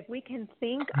 Because if we can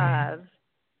think of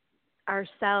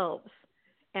ourselves,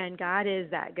 and God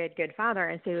is that good, good Father,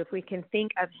 and so if we can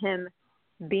think of him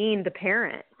being the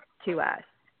parent to us,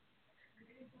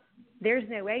 there's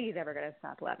no way he's ever going to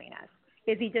stop loving us.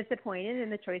 Is he disappointed in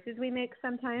the choices we make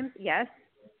sometimes? Yes,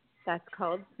 that's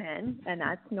called sin, and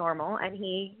that's normal, and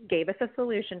he gave us a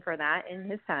solution for that in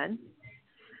his Son.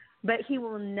 But he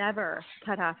will never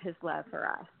cut off his love for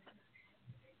us.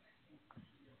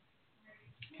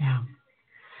 Yeah.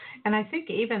 And I think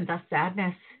even the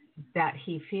sadness that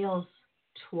he feels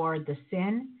toward the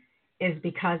sin is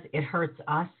because it hurts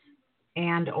us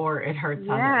and or it hurts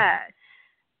others.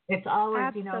 It's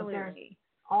always, you know,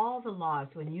 all the laws,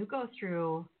 when you go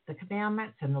through the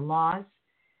commandments and the laws,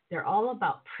 they're all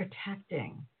about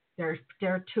protecting. They're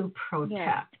to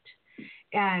protect.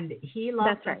 And he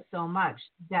loves us so much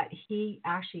that he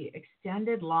actually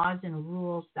extended laws and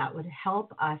rules that would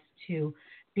help us to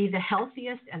be the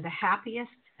healthiest and the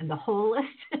happiest and the wholest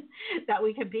that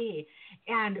we could be.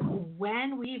 And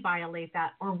when we violate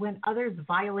that, or when others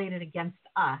violate it against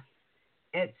us,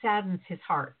 it saddens his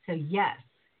heart. So yes,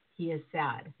 he is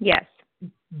sad. Yes.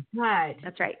 But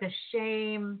that's right. The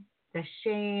shame,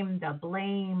 the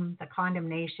blame, the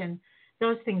condemnation,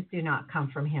 those things do not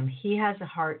come from him. He has a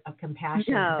heart of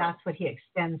compassion. No. That's what he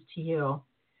extends to you.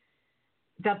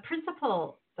 The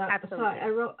principle, so I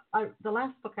wrote, the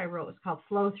last book I wrote was called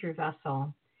Flow Through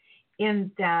Vessel,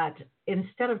 in that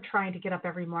instead of trying to get up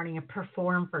every morning and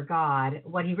perform for God,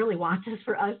 what he really wants is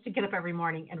for us to get up every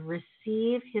morning and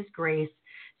receive his grace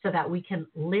so that we can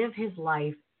live his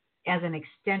life as an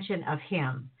extension of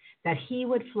him, that he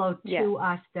would flow to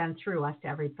us, then through us to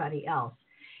everybody else.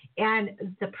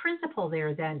 And the principle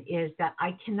there then is that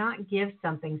I cannot give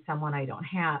something I don't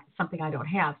have.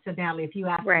 So Natalie, if you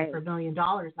asked me for $1 million,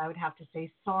 I would have to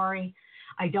say, sorry,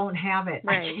 I don't have it.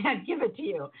 I can't give it to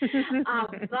you.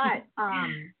 But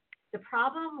the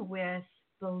problem with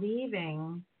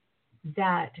believing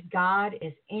that God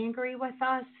is angry with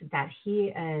us, that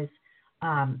he is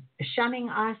shunning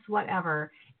us,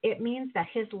 whatever, it means that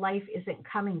his life isn't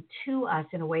coming to us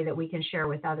in a way that we can share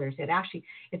with others.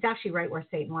 It's actually right where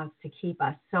Satan wants to keep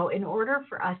us. So in order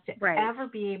for us to ever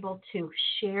be able to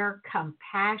share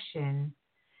compassion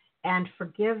and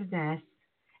forgiveness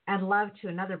and love to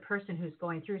another person who's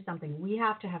going through something, we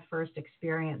have to have first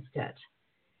experienced it.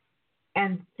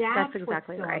 And that's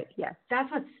exactly right. Yes.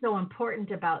 That's what's so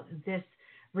important about this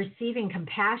receiving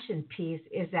compassion piece,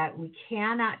 is that we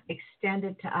cannot extend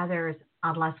it to others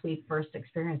unless we first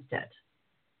experienced it.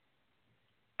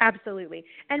 Absolutely.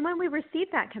 And when we receive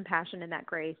that compassion and that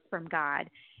grace from God,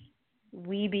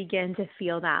 we begin to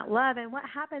feel that love. And what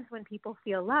happens when people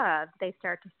feel loved? They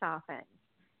start to soften.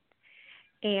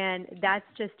 And that's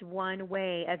just one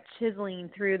way of chiseling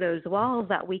through those walls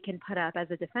that we can put up as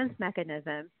a defense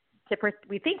mechanism.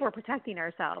 We think we're protecting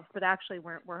ourselves, but actually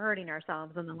we're hurting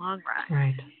ourselves in the long run.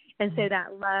 Right. And so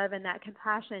that love and that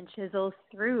compassion chisels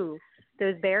through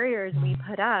those barriers we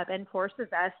put up and forces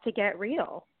us to get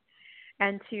real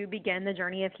and to begin the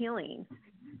journey of healing.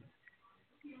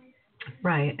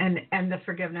 Right. And the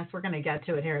forgiveness, we're going to get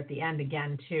to it here at the end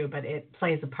again too, but it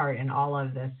plays a part in all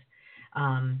of this.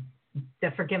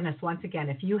 The forgiveness, once again,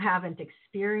 if you haven't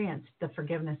experienced the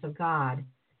forgiveness of God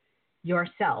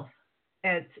yourself,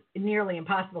 it's nearly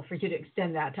impossible for you to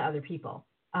extend that to other people.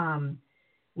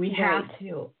 We have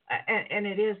to, and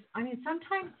it is, I mean,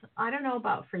 sometimes, I don't know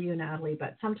about for you, Natalie,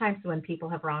 but sometimes when people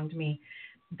have wronged me,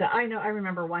 I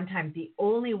remember one time the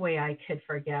only way I could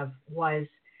forgive was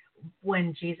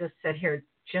when Jesus said, here,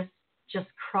 just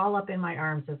crawl up in my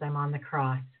arms as I'm on the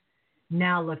cross.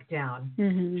 Now look down.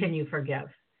 Mm-hmm. Can you forgive?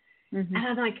 Mm-hmm. And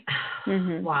I'm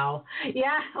like, wow.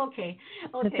 Yeah, okay.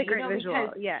 That's a great visual,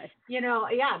 because, yes.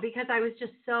 Because I was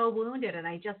just so wounded and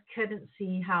I just couldn't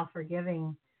see how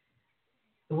forgiving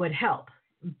would help.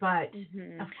 But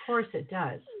of course it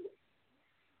does.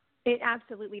 It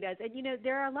absolutely does. And,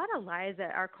 there are a lot of lies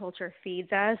that our culture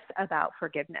feeds us about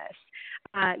forgiveness.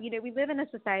 We live in a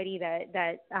society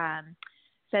that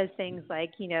says things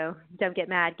like, don't get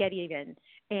mad, get even,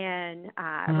 and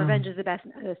revenge is the best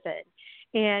medicine.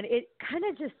 And it kind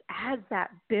of just adds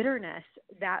that bitterness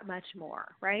that much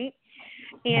more, right?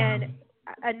 And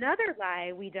another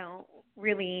lie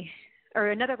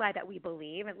another lie that we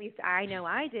believe, at least I know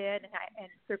I did, and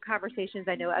through conversations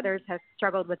I know others have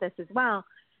struggled with this as well,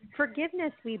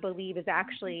 forgiveness, we believe, is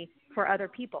actually for other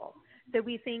people. So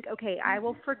we think, okay, I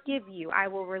will forgive you. I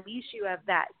will release you of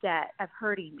that debt of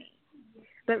hurting me.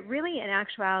 But really, in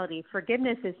actuality,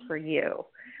 forgiveness is for you.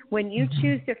 When you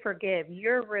choose to forgive,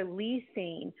 you're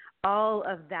releasing all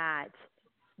of that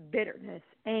bitterness,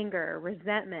 anger,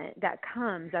 resentment that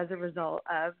comes as a result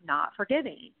of not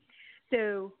forgiving.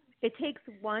 So it takes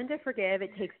one to forgive,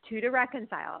 it takes two to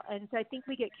reconcile. And so I think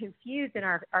we get confused in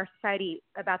our society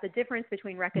about the difference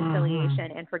between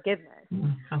reconciliation and forgiveness.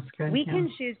 That's good. We can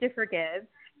choose to forgive,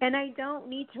 and I don't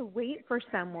need to wait for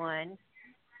someone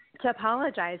to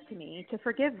apologize to me to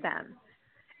forgive them,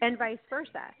 and vice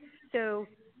versa. So,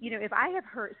 if I have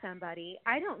hurt somebody,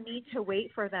 I don't need to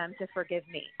wait for them to forgive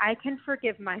me. I can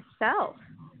forgive myself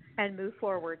and move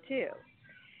forward too.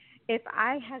 If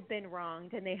I have been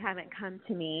wronged and they haven't come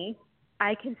to me,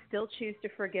 I can still choose to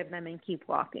forgive them and keep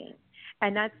walking.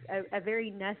 And that's a very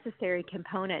necessary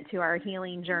component to our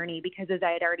healing journey because, as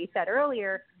I had already said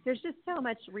earlier, there's just so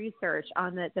much research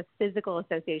on the physical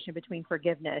association between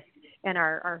forgiveness and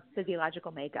our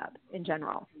physiological makeup in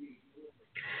general.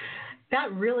 That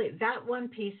one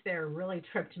piece there really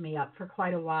tripped me up for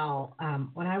quite a while.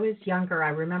 When I was younger, I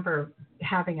remember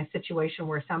having a situation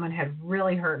where someone had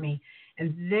really hurt me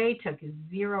and they took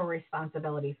zero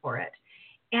responsibility for it.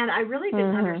 And I really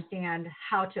didn't understand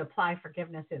how to apply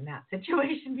forgiveness in that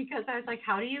situation because I was like,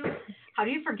 how do you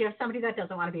forgive somebody that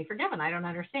doesn't want to be forgiven? I don't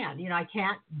understand. I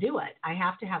can't do it. I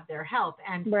have to have their help.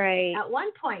 And at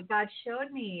one point, God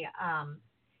showed me,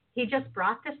 he just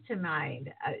brought this to mind.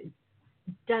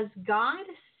 Does God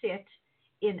sit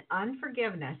in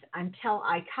unforgiveness until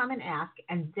I come and ask,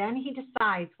 and then he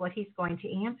decides what he's going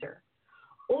to answer?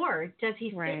 Or does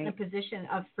he sit in a position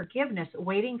of forgiveness,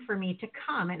 waiting for me to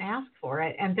come and ask for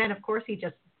it? And then, of course, he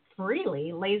just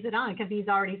freely lays it on because he's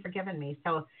already forgiven me.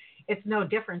 So it's no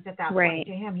difference at that point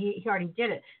to him. He already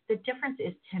did it. The difference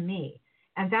is to me.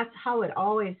 And that's how it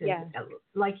always is. Yeah.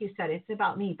 Like you said, it's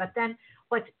about me. But then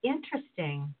what's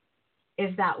interesting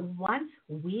is that once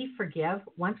we forgive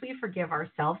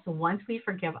ourselves, once we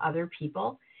forgive other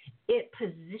people, it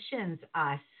positions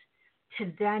us to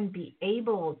then be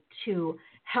able to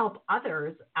help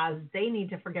others as they need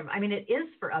to forgive. I mean, it is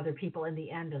for other people in the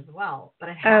end as well, but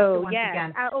I have to once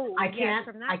again,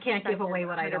 I can't give away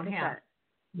what I don't have.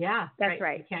 Yeah, that's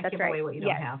right. You can't give away what you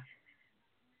don't have.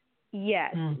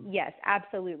 Yes, yes,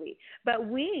 absolutely. But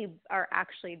we are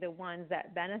actually the ones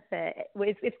that benefit.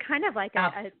 It's kind of like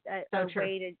a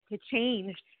way to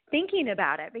change thinking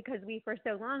about it because we for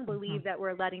so long believe that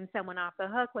we're letting someone off the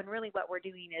hook when really what we're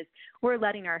doing is we're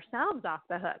letting ourselves off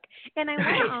the hook. And I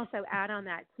want to also add on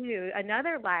that too,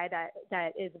 another lie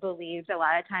that is believed a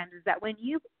lot of times is that when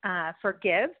you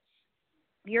forgive,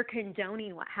 you're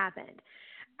condoning what happened.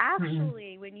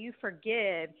 Actually, when you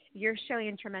forgive, you're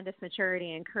showing tremendous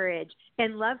maturity and courage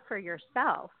and love for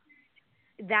yourself.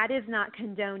 That is not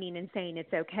condoning and saying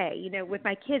it's okay. With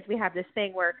my kids, we have this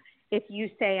thing where if you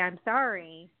say, I'm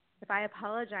sorry, if I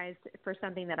apologize for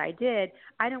something that I did,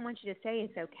 I don't want you to say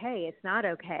it's okay. It's not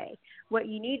okay. What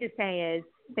you need to say is,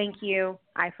 thank you,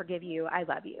 I forgive you, I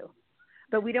love you.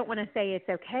 But we don't want to say it's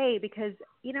okay because,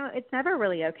 it's never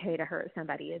really okay to hurt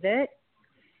somebody, is it?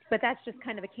 But that's just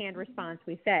kind of a canned response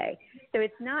we say. So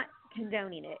it's not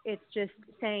condoning it. It's just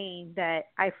saying that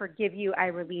I forgive you, I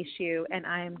release you, and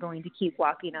I am going to keep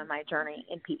walking on my journey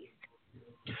in peace.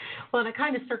 Well, and it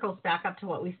kind of circles back up to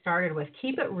what we started with.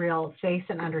 Keep it real, face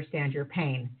and understand your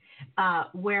pain.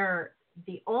 Where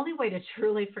the only way to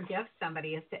truly forgive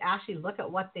somebody is to actually look at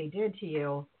what they did to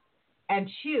you and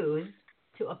choose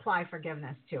to apply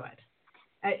forgiveness to it.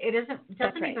 It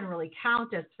doesn't even really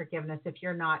count as forgiveness if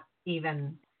you're not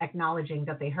even acknowledging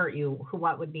that they hurt you,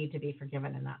 what would need to be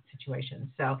forgiven in that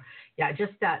situation. So yeah,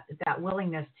 just that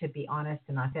willingness to be honest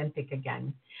and authentic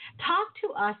again. Talk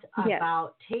to us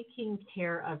about taking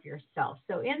care of yourself.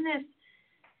 So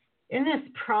in this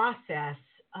process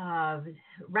of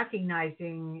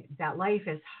recognizing that life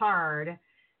is hard,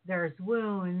 there's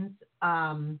wounds,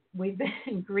 we've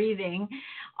been grieving,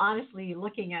 honestly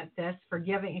looking at this,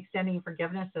 extending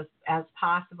forgiveness as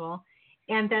possible.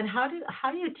 And then how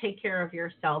do you take care of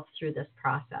yourself through this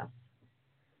process?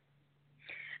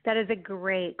 That is a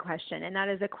great question. And that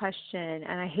is a question,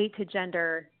 and I hate to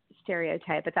gender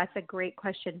stereotype, but that's a great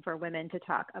question for women to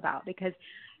talk about because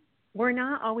we're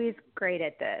not always great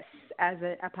at this as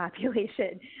a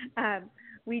population.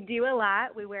 We do a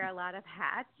lot. We wear a lot of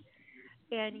hats.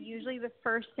 And usually the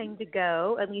first thing to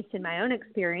go, at least in my own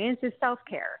experience, is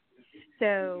self-care.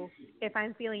 So if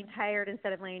I'm feeling tired,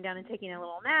 instead of laying down and taking a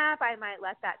little nap, I might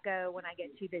let that go when I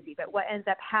get too busy. But what ends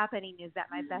up happening is that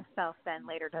my best self then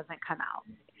later doesn't come out.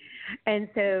 And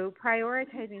so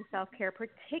prioritizing self-care,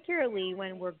 particularly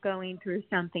when we're going through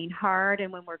something hard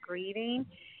and when we're grieving,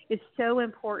 is so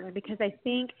important because I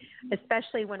think,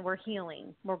 especially when we're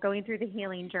healing, we're going through the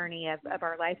healing journey of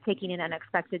our life taking an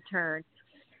unexpected turn,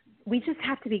 we just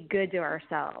have to be good to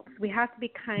ourselves. We have to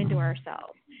be kind to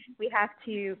ourselves. We have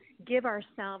to give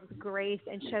ourselves grace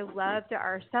and show love to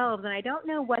ourselves. And I don't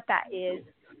know what that is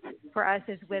for us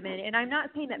as women. And I'm not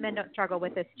saying that men don't struggle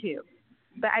with this too,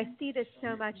 but I see this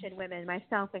so much in women,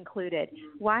 myself included.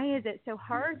 Why is it so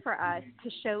hard for us to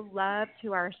show love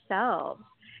to ourselves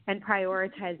and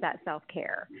prioritize that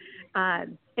self-care?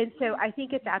 And so I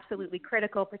think it's absolutely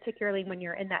critical, particularly when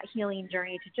you're in that healing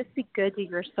journey, to just be good to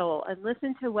your soul and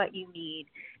listen to what you need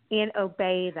and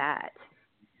obey that.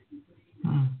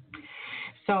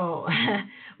 So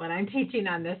when I'm teaching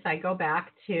on this, I go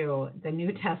back to the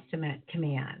New Testament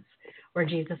commands where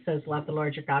Jesus says, love the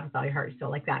Lord your God with all your heart, soul,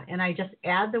 like that. And I just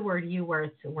add the word you where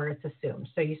it's assumed.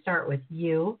 So you start with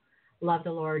you, love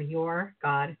the Lord your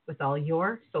God with all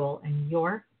your soul and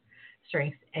your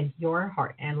strength and your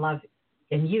heart, and love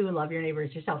your neighbor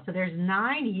as yourself. So there's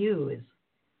 9 yous.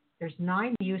 There's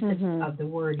 9 uses of the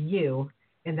word you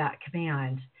in that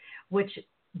command, which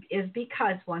is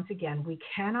because, once again, we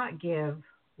cannot give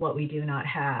what we do not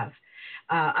have.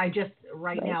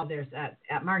 Now there's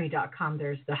at Marnie.com,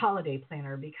 there's the holiday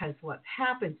planner, because what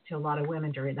happens to a lot of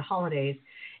women during the holidays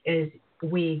is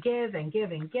we give and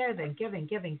give and give and give and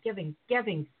give and give and give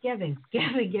and give and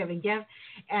give and give and give.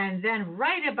 And then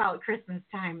right about Christmas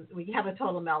time, we have a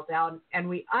total meltdown and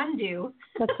we undo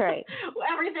That's right.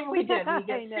 everything we did. We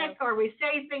get sick, or we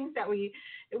say things that we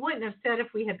wouldn't have said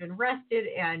if we had been rested.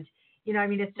 And,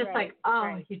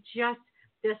 it's just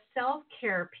the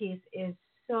self-care piece is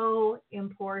so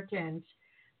important,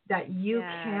 that you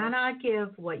cannot give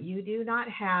what you do not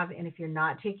have. And if you're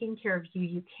not taking care of you,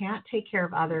 you can't take care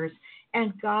of others.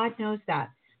 And God knows that.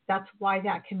 That's why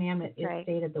that commandment is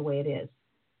stated the way it is.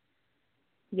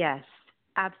 Yes,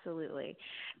 absolutely.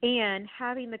 And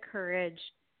having the courage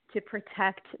to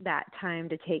protect that time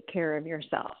to take care of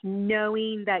yourself,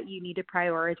 knowing that you need to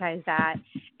prioritize that,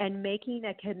 and making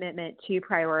a commitment to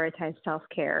prioritize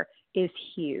self-care is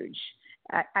huge.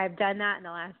 I've done that in the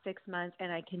last 6 months,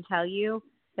 and I can tell you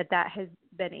that has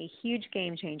been a huge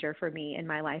game changer for me in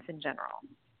my life in general.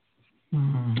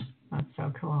 That's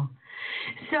so cool.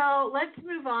 So let's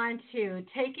move on to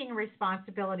taking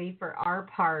responsibility for our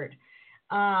part.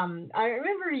 I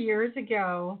remember years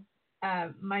ago,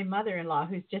 my mother-in-law,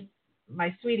 who's just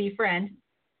my sweetie friend,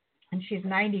 and she's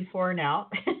 94 now.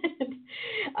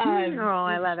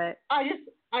 I love it.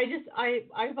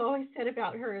 I've always said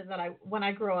about her that when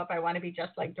I grow up, I want to be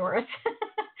just like Doris.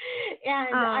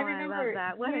 And I remember I love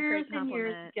that. What years a great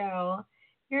compliment.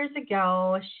 Years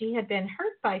ago, she had been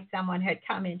hurt by someone had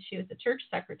come in. She was a church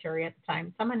secretary at the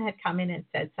time. Someone had come in and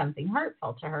said something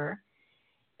hurtful to her,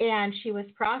 and she was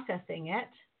processing it,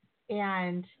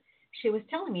 and she was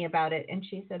telling me about it. And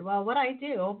she said, well, what I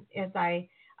do is I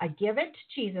give it to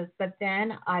Jesus, but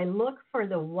then I look for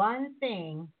the one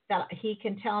thing that he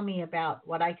can tell me about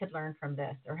what I could learn from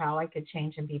this, or how I could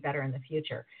change and be better in the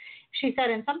future. She said,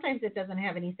 and sometimes it doesn't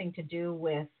have anything to do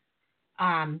with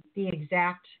the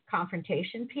exact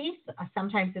confrontation piece.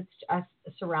 Sometimes it's a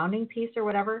surrounding piece or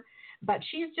whatever, but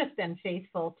she's just been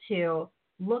faithful to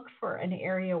look for an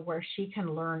area where she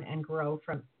can learn and grow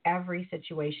from every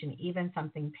situation, even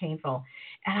something painful.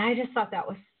 And I just thought that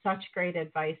was such great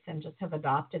advice, and just have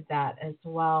adopted that as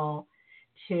well,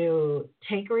 to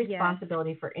take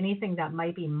responsibility for anything that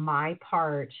might be my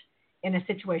part in a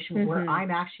situation where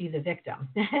I'm actually the victim.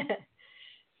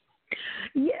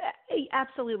 Yeah,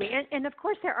 absolutely. And of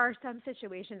course, there are some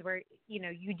situations where,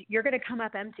 you're going to come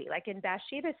up empty. Like in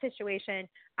Bathsheba's situation,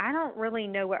 I don't really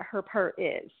know what her part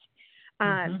is.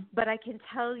 But I can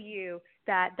tell you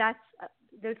that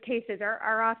those cases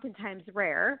are oftentimes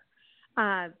rare.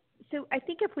 So I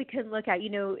think if we can look at,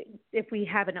 if we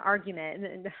have an argument,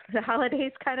 and the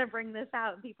holidays kind of bring this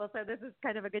out, and people say this is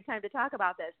kind of a good time to talk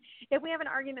about this. If we have an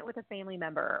argument with a family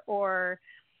member, or,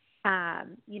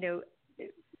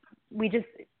 we just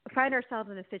find ourselves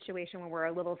in a situation where we're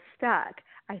a little stuck,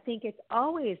 I think it's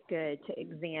always good to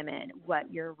examine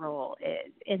what your role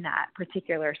is in that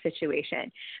particular situation.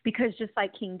 Because just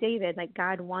like King David, like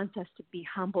God wants us to be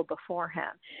humble before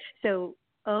him. So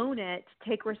own it,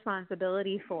 take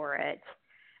responsibility for it,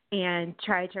 and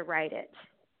try to right it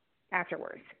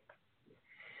afterwards.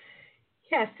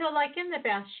 Yeah, so like in the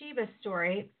Bathsheba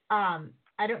story,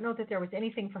 I don't know that there was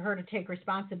anything for her to take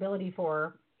responsibility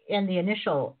for in the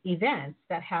initial events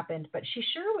that happened, but she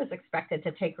sure was expected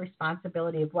to take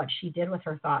responsibility of what she did with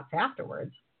her thoughts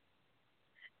afterwards.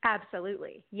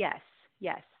 Absolutely. Yes.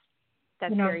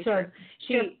 That's very true.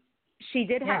 She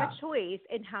did have a choice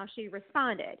in how she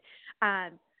responded.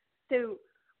 So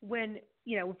when,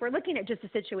 if we're looking at just a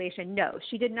situation, no,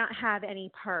 she did not have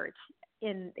any part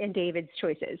in David's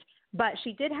choices, but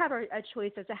she did have a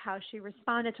choice as to how she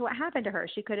responded to what happened to her.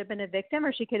 She could have been a victim,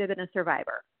 or she could have been a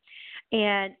survivor.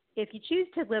 And if you choose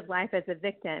to live life as a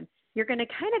victim, you're going to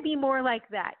kind of be more like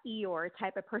that Eeyore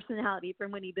type of personality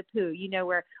from Winnie the Pooh,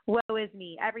 where woe is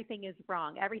me, everything is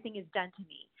wrong, everything is done to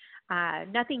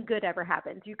me, nothing good ever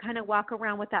happens. You kind of walk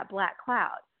around with that black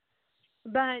cloud.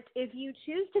 But if you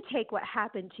choose to take what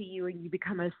happened to you and you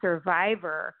become a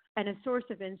survivor and a source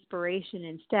of inspiration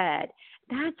instead,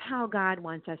 that's how God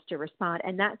wants us to respond.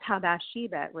 And that's how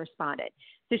Bathsheba responded.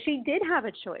 So she did have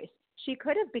a choice. She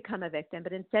could have become a victim,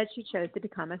 but instead she chose to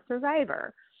become a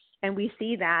survivor. And we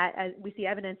see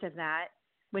evidence of that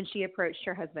when she approached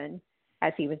her husband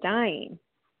as he was dying.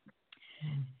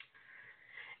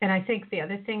 And I think the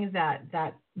other thing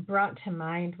that brought to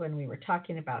mind when we were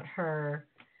talking about her,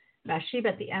 Bathsheba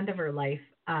at the end of her life,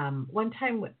 one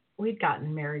time we'd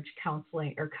gotten marriage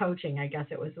counseling or coaching, I guess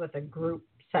it was with a group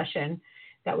session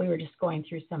that we were just going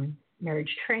through some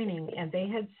marriage training, and they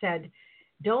had said,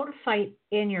 don't fight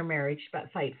in your marriage,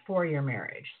 but fight for your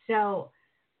marriage. So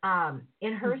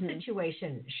in her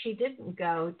situation, she didn't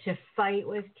go to fight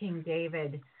with King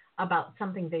David about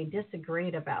something they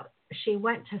disagreed about. She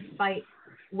went to fight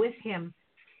with him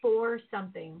for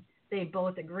something they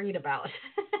both agreed about.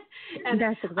 And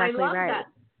that's exactly right.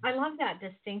 I love that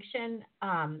distinction,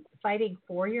 fighting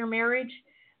for your marriage,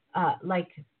 like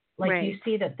right. You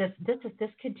see that this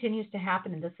continues to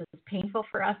happen, and this is painful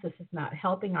for us. This is not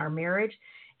helping our marriage,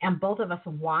 and both of us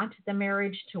want the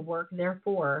marriage to work.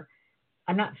 Therefore,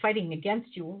 I'm not fighting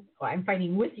against you. I'm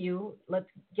fighting with you. Let's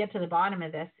get to the bottom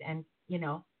of this, and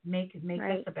make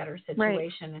right. this a better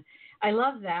situation. Right. I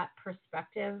love that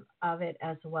perspective of it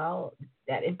as well.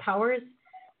 That empowers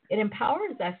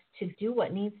us to do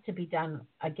what needs to be done,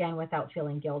 again, without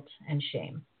feeling guilt and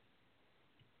shame.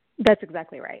 That's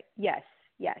exactly right. Yes,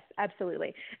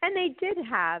 absolutely. And they did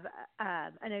have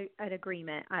an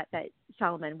agreement that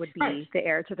Solomon would be the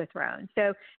heir to the throne.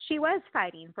 So she was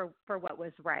fighting for what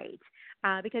was right,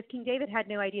 because King David had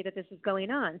no idea that this was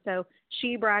going on. So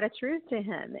she brought a truth to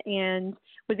him and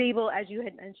was able, as you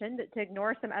had mentioned, to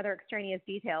ignore some other extraneous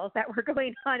details that were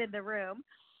going on in the room.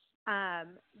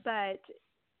 But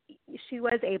she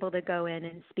was able to go in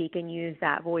and speak and use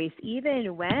that voice,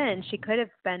 even when she could have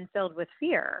been filled with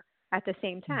fear at the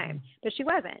same time. But she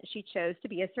wasn't. She chose to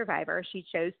be a survivor. She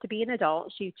chose to be an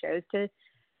adult. She chose to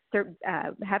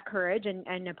have courage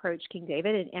and approach King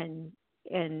David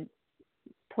and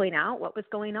point out what was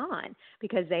going on,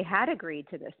 because they had agreed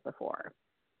to this before.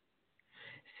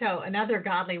 So another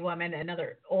godly woman,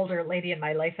 another older lady in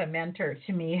my life, a mentor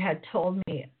to me, had told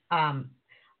me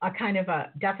a kind of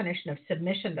a definition of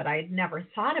submission that I had never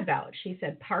thought about. She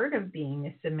said part of being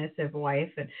a submissive wife,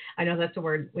 and I know that's a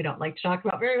word we don't like to talk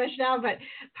about very much now, but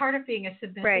part of being a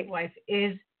submissive wife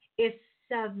is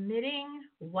submitting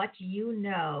what you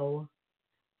know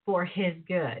for his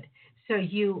good. So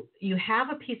you have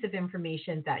a piece of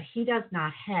information that he does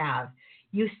not have.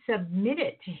 You submit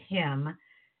it to him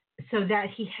so that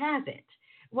he has it.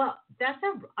 Well,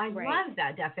 I love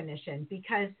that definition,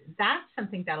 because that's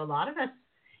something that a lot of us,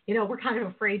 we're kind of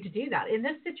afraid to do that. In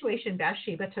this situation,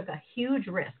 Bathsheba took a huge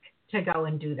risk to go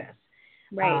and do this.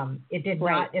 Right. It did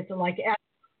not, it's like,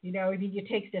 you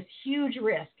take this huge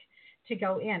risk to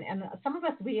go in. And some of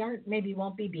us, maybe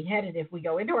won't be beheaded if we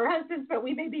go into our husbands, but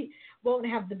we maybe won't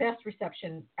have the best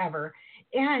reception ever.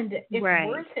 And it's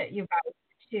worth it, you guys,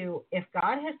 if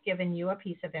God has given you a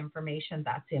piece of information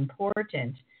that's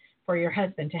important for your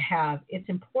husband to have, it's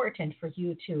important for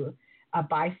you to,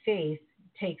 by faith,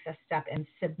 takes a step and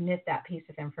submit that piece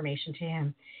of information to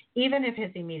him, even if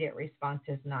his immediate response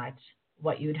is not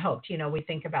what you'd hoped. We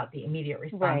think about the immediate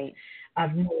response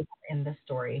of Nabal in the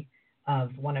story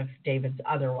of one of David's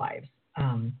other wives,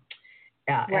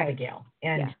 Abigail,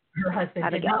 and her husband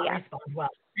did not respond well.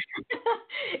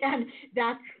 And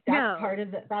that's part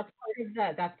of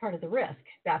the risk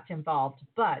that's involved.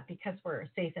 But because we're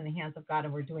safe in the hands of God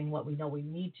and we're doing what we know we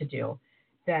need to do,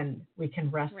 then we can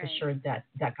rest assured that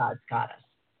God's got us.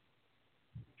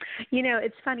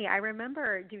 It's funny. I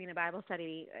remember doing a Bible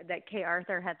study that Kay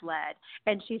Arthur had led,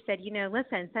 and she said,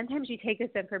 listen, sometimes you take this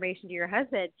information to your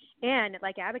husband, and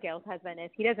like Abigail's husband,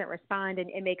 if he doesn't respond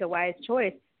and make a wise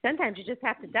choice, sometimes you just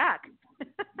have to duck.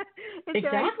 And so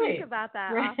I think about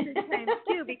that oftentimes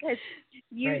too, because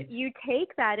you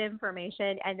take that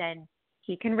information and then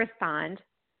he can respond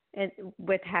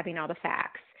with having all the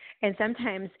facts. And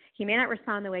sometimes he may not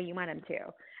respond the way you want him to,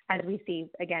 as we see,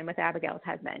 again, with Abigail's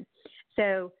husband.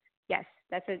 So, yes,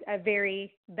 that's a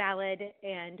very valid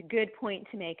and good point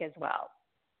to make as well.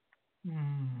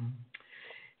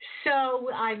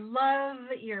 So I love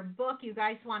your book. You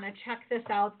guys want to check this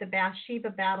out, The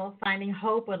Bathsheba Battle, Finding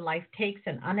Hope When Life Takes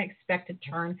an Unexpected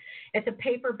Turn. It's a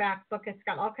paperback book. It's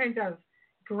got all kinds of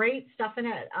great stuff in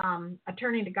it. A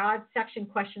Turning to God section,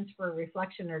 questions for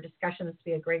reflection or discussion. This would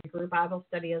be a great group Bible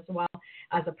study as well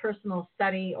as a personal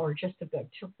study, or just a book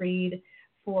to read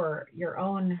for your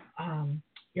own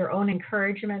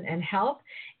encouragement and help.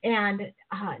 And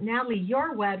Natalie,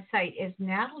 your website is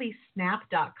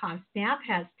nataliesnapp.com. Snapp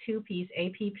has two P's,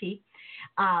 A-P-P,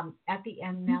 at the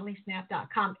end,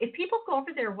 nataliesnapp.com. If people go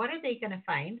over there, what are they going to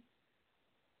find?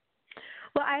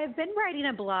 Well, I have been writing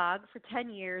a blog for 10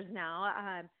 years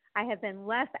now. I have been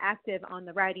less active on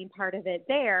the writing part of it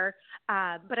there,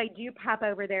 but I do pop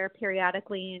over there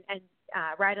periodically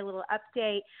write a little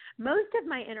update. Most of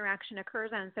my interaction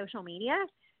occurs on social media.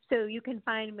 So you can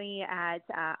find me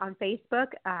on Facebook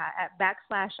at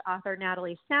 /author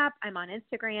Natalie Snapp. I'm on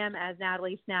Instagram as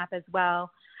Natalie Snapp as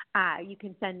well. You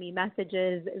can send me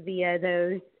messages via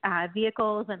those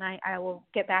vehicles, and I will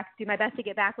do my best to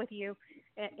get back with you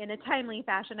in a timely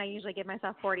fashion. I usually give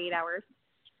myself 48 hours.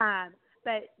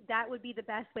 But that would be the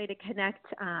best way to connect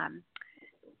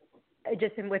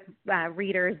with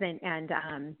readers and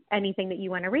anything that you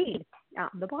want to read on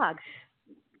the blog.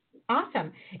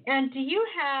 Awesome. And do you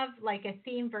have like a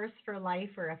theme verse for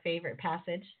life or a favorite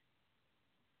passage?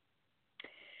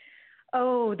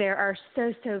 Oh, there are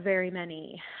so very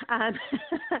many. I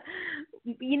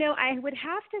would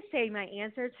have to say my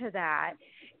answer to that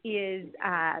is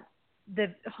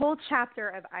the whole chapter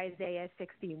of Isaiah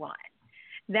 61.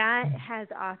 That has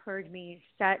offered me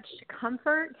such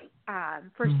comfort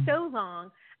for so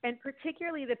long, and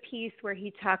particularly the piece where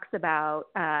he talks about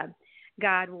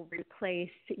God will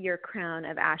replace your crown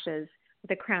of ashes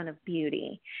with a crown of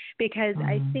beauty, because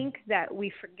I think that we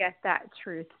forget that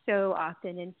truth so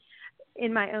often. And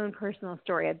in my own personal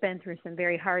story, I've been through some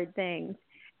very hard things,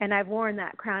 and I've worn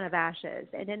that crown of ashes.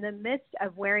 And in the midst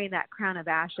of wearing that crown of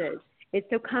ashes, it's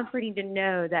so comforting to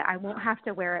know that I won't have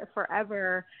to wear it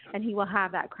forever, and he will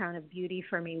have that crown of beauty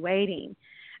for me waiting.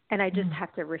 And I just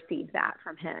have to receive that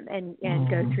from him and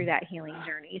go through that healing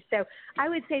journey. So I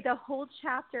would say the whole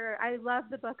chapter, I love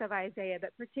the book of Isaiah, but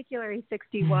particularly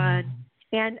 61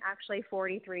 and actually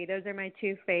 43. Those are my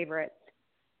two favorites.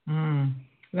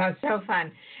 That's so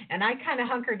fun. And I kind of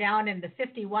hunker down in the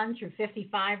 51 through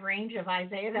 55 range of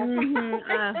Isaiah.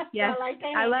 That's yes.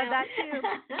 I love that too.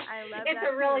 It's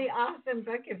a really awesome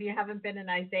book. If you haven't been in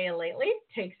Isaiah lately,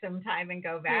 take some time and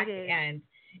go back and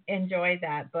enjoy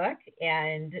that book.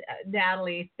 And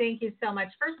Natalie, thank you so much.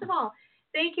 First of all,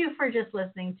 thank you for just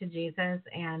listening to Jesus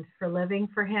and for living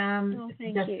for him.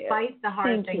 Despite the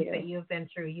hard things that you've been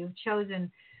through, you've chosen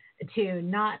to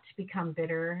not become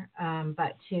bitter,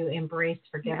 but to embrace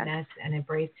forgiveness and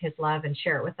embrace his love and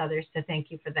share it with others. So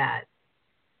thank you for that.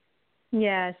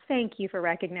 Yes, thank you for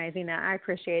recognizing that. I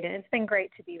appreciate it. It's been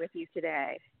great to be with you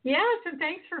today. Yes, and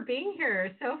thanks for being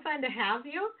here. So fun to have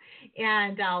you.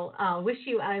 And I'll wish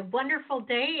you a wonderful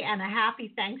day and a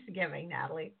happy Thanksgiving,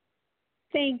 Natalie.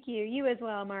 Thank you. You as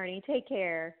well, Marnie. Take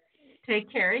care.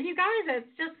 Take care. And you guys, it's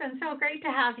just been so great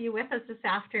to have you with us this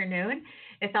afternoon.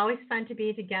 It's always fun to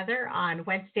be together on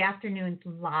Wednesday afternoons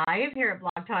live here at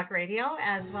Blog Talk Radio,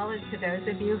 as well as to those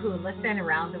of you who listen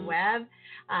around the web.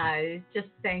 Just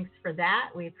thanks for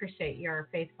that. We appreciate your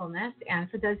faithfulness. And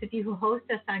for those of you who host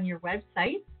us on your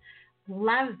website,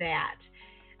 love that.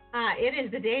 It is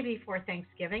the day before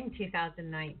Thanksgiving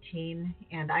 2019,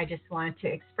 and I just wanted to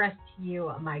express to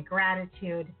you my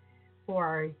gratitude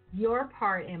for your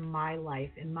part in my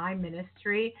life, in my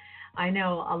ministry. I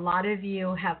know a lot of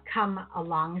you have come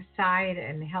alongside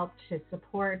and helped to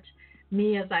support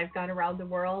me as I've gone around the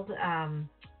world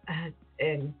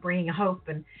and bringing hope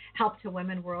and help to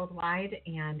women worldwide.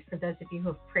 And for those of you who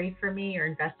have prayed for me or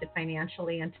invested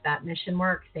financially into that mission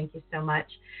work, thank you so much.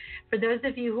 For those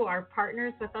of you who are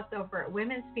partners with us over at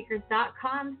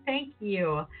womenspeakers.com, thank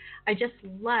you. I just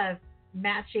love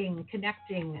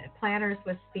connecting planners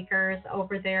with speakers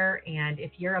over there. And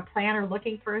if you're a planner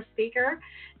looking for a speaker,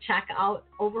 check out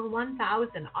over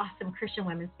 1,000 awesome Christian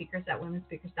women speakers at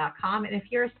womenspeakers.com. And if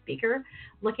you're a speaker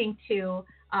looking to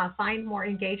find more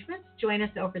engagements, join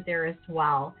us over there as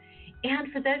well.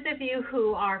 And for those of you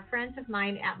who are friends of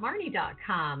mine at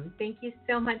Marnie.com, thank you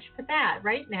so much for that.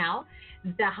 Right now,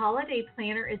 the holiday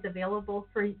planner is available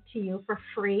to you for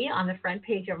free on the front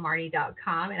page of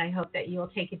Marnie.com, and I hope that you will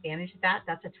take advantage of that.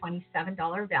 That's a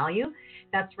 $27 value.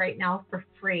 That's right now for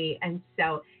free. And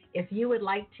so if you would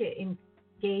like to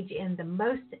engage in the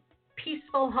most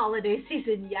peaceful holiday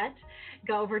season yet,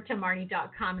 go over to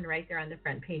Marnie.com, and right there on the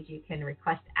front page you can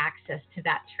request access to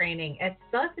that training. It's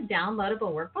both a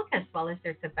downloadable workbook as well as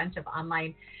there's a bunch of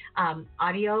online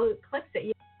audio clips that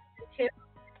you can listen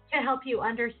to help you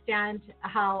understand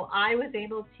how I was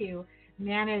able to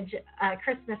manage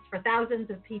Christmas for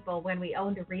thousands of people when we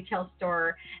owned a retail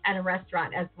store and a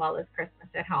restaurant as well as Christmas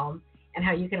at home, and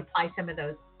how you can apply some of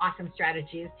those awesome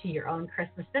strategies to your own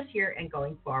Christmas this year and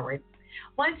going forward.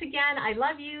 Once again, I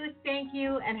love you, thank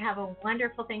you, and have a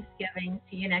wonderful Thanksgiving.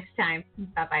 See you next time.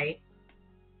 Bye-bye.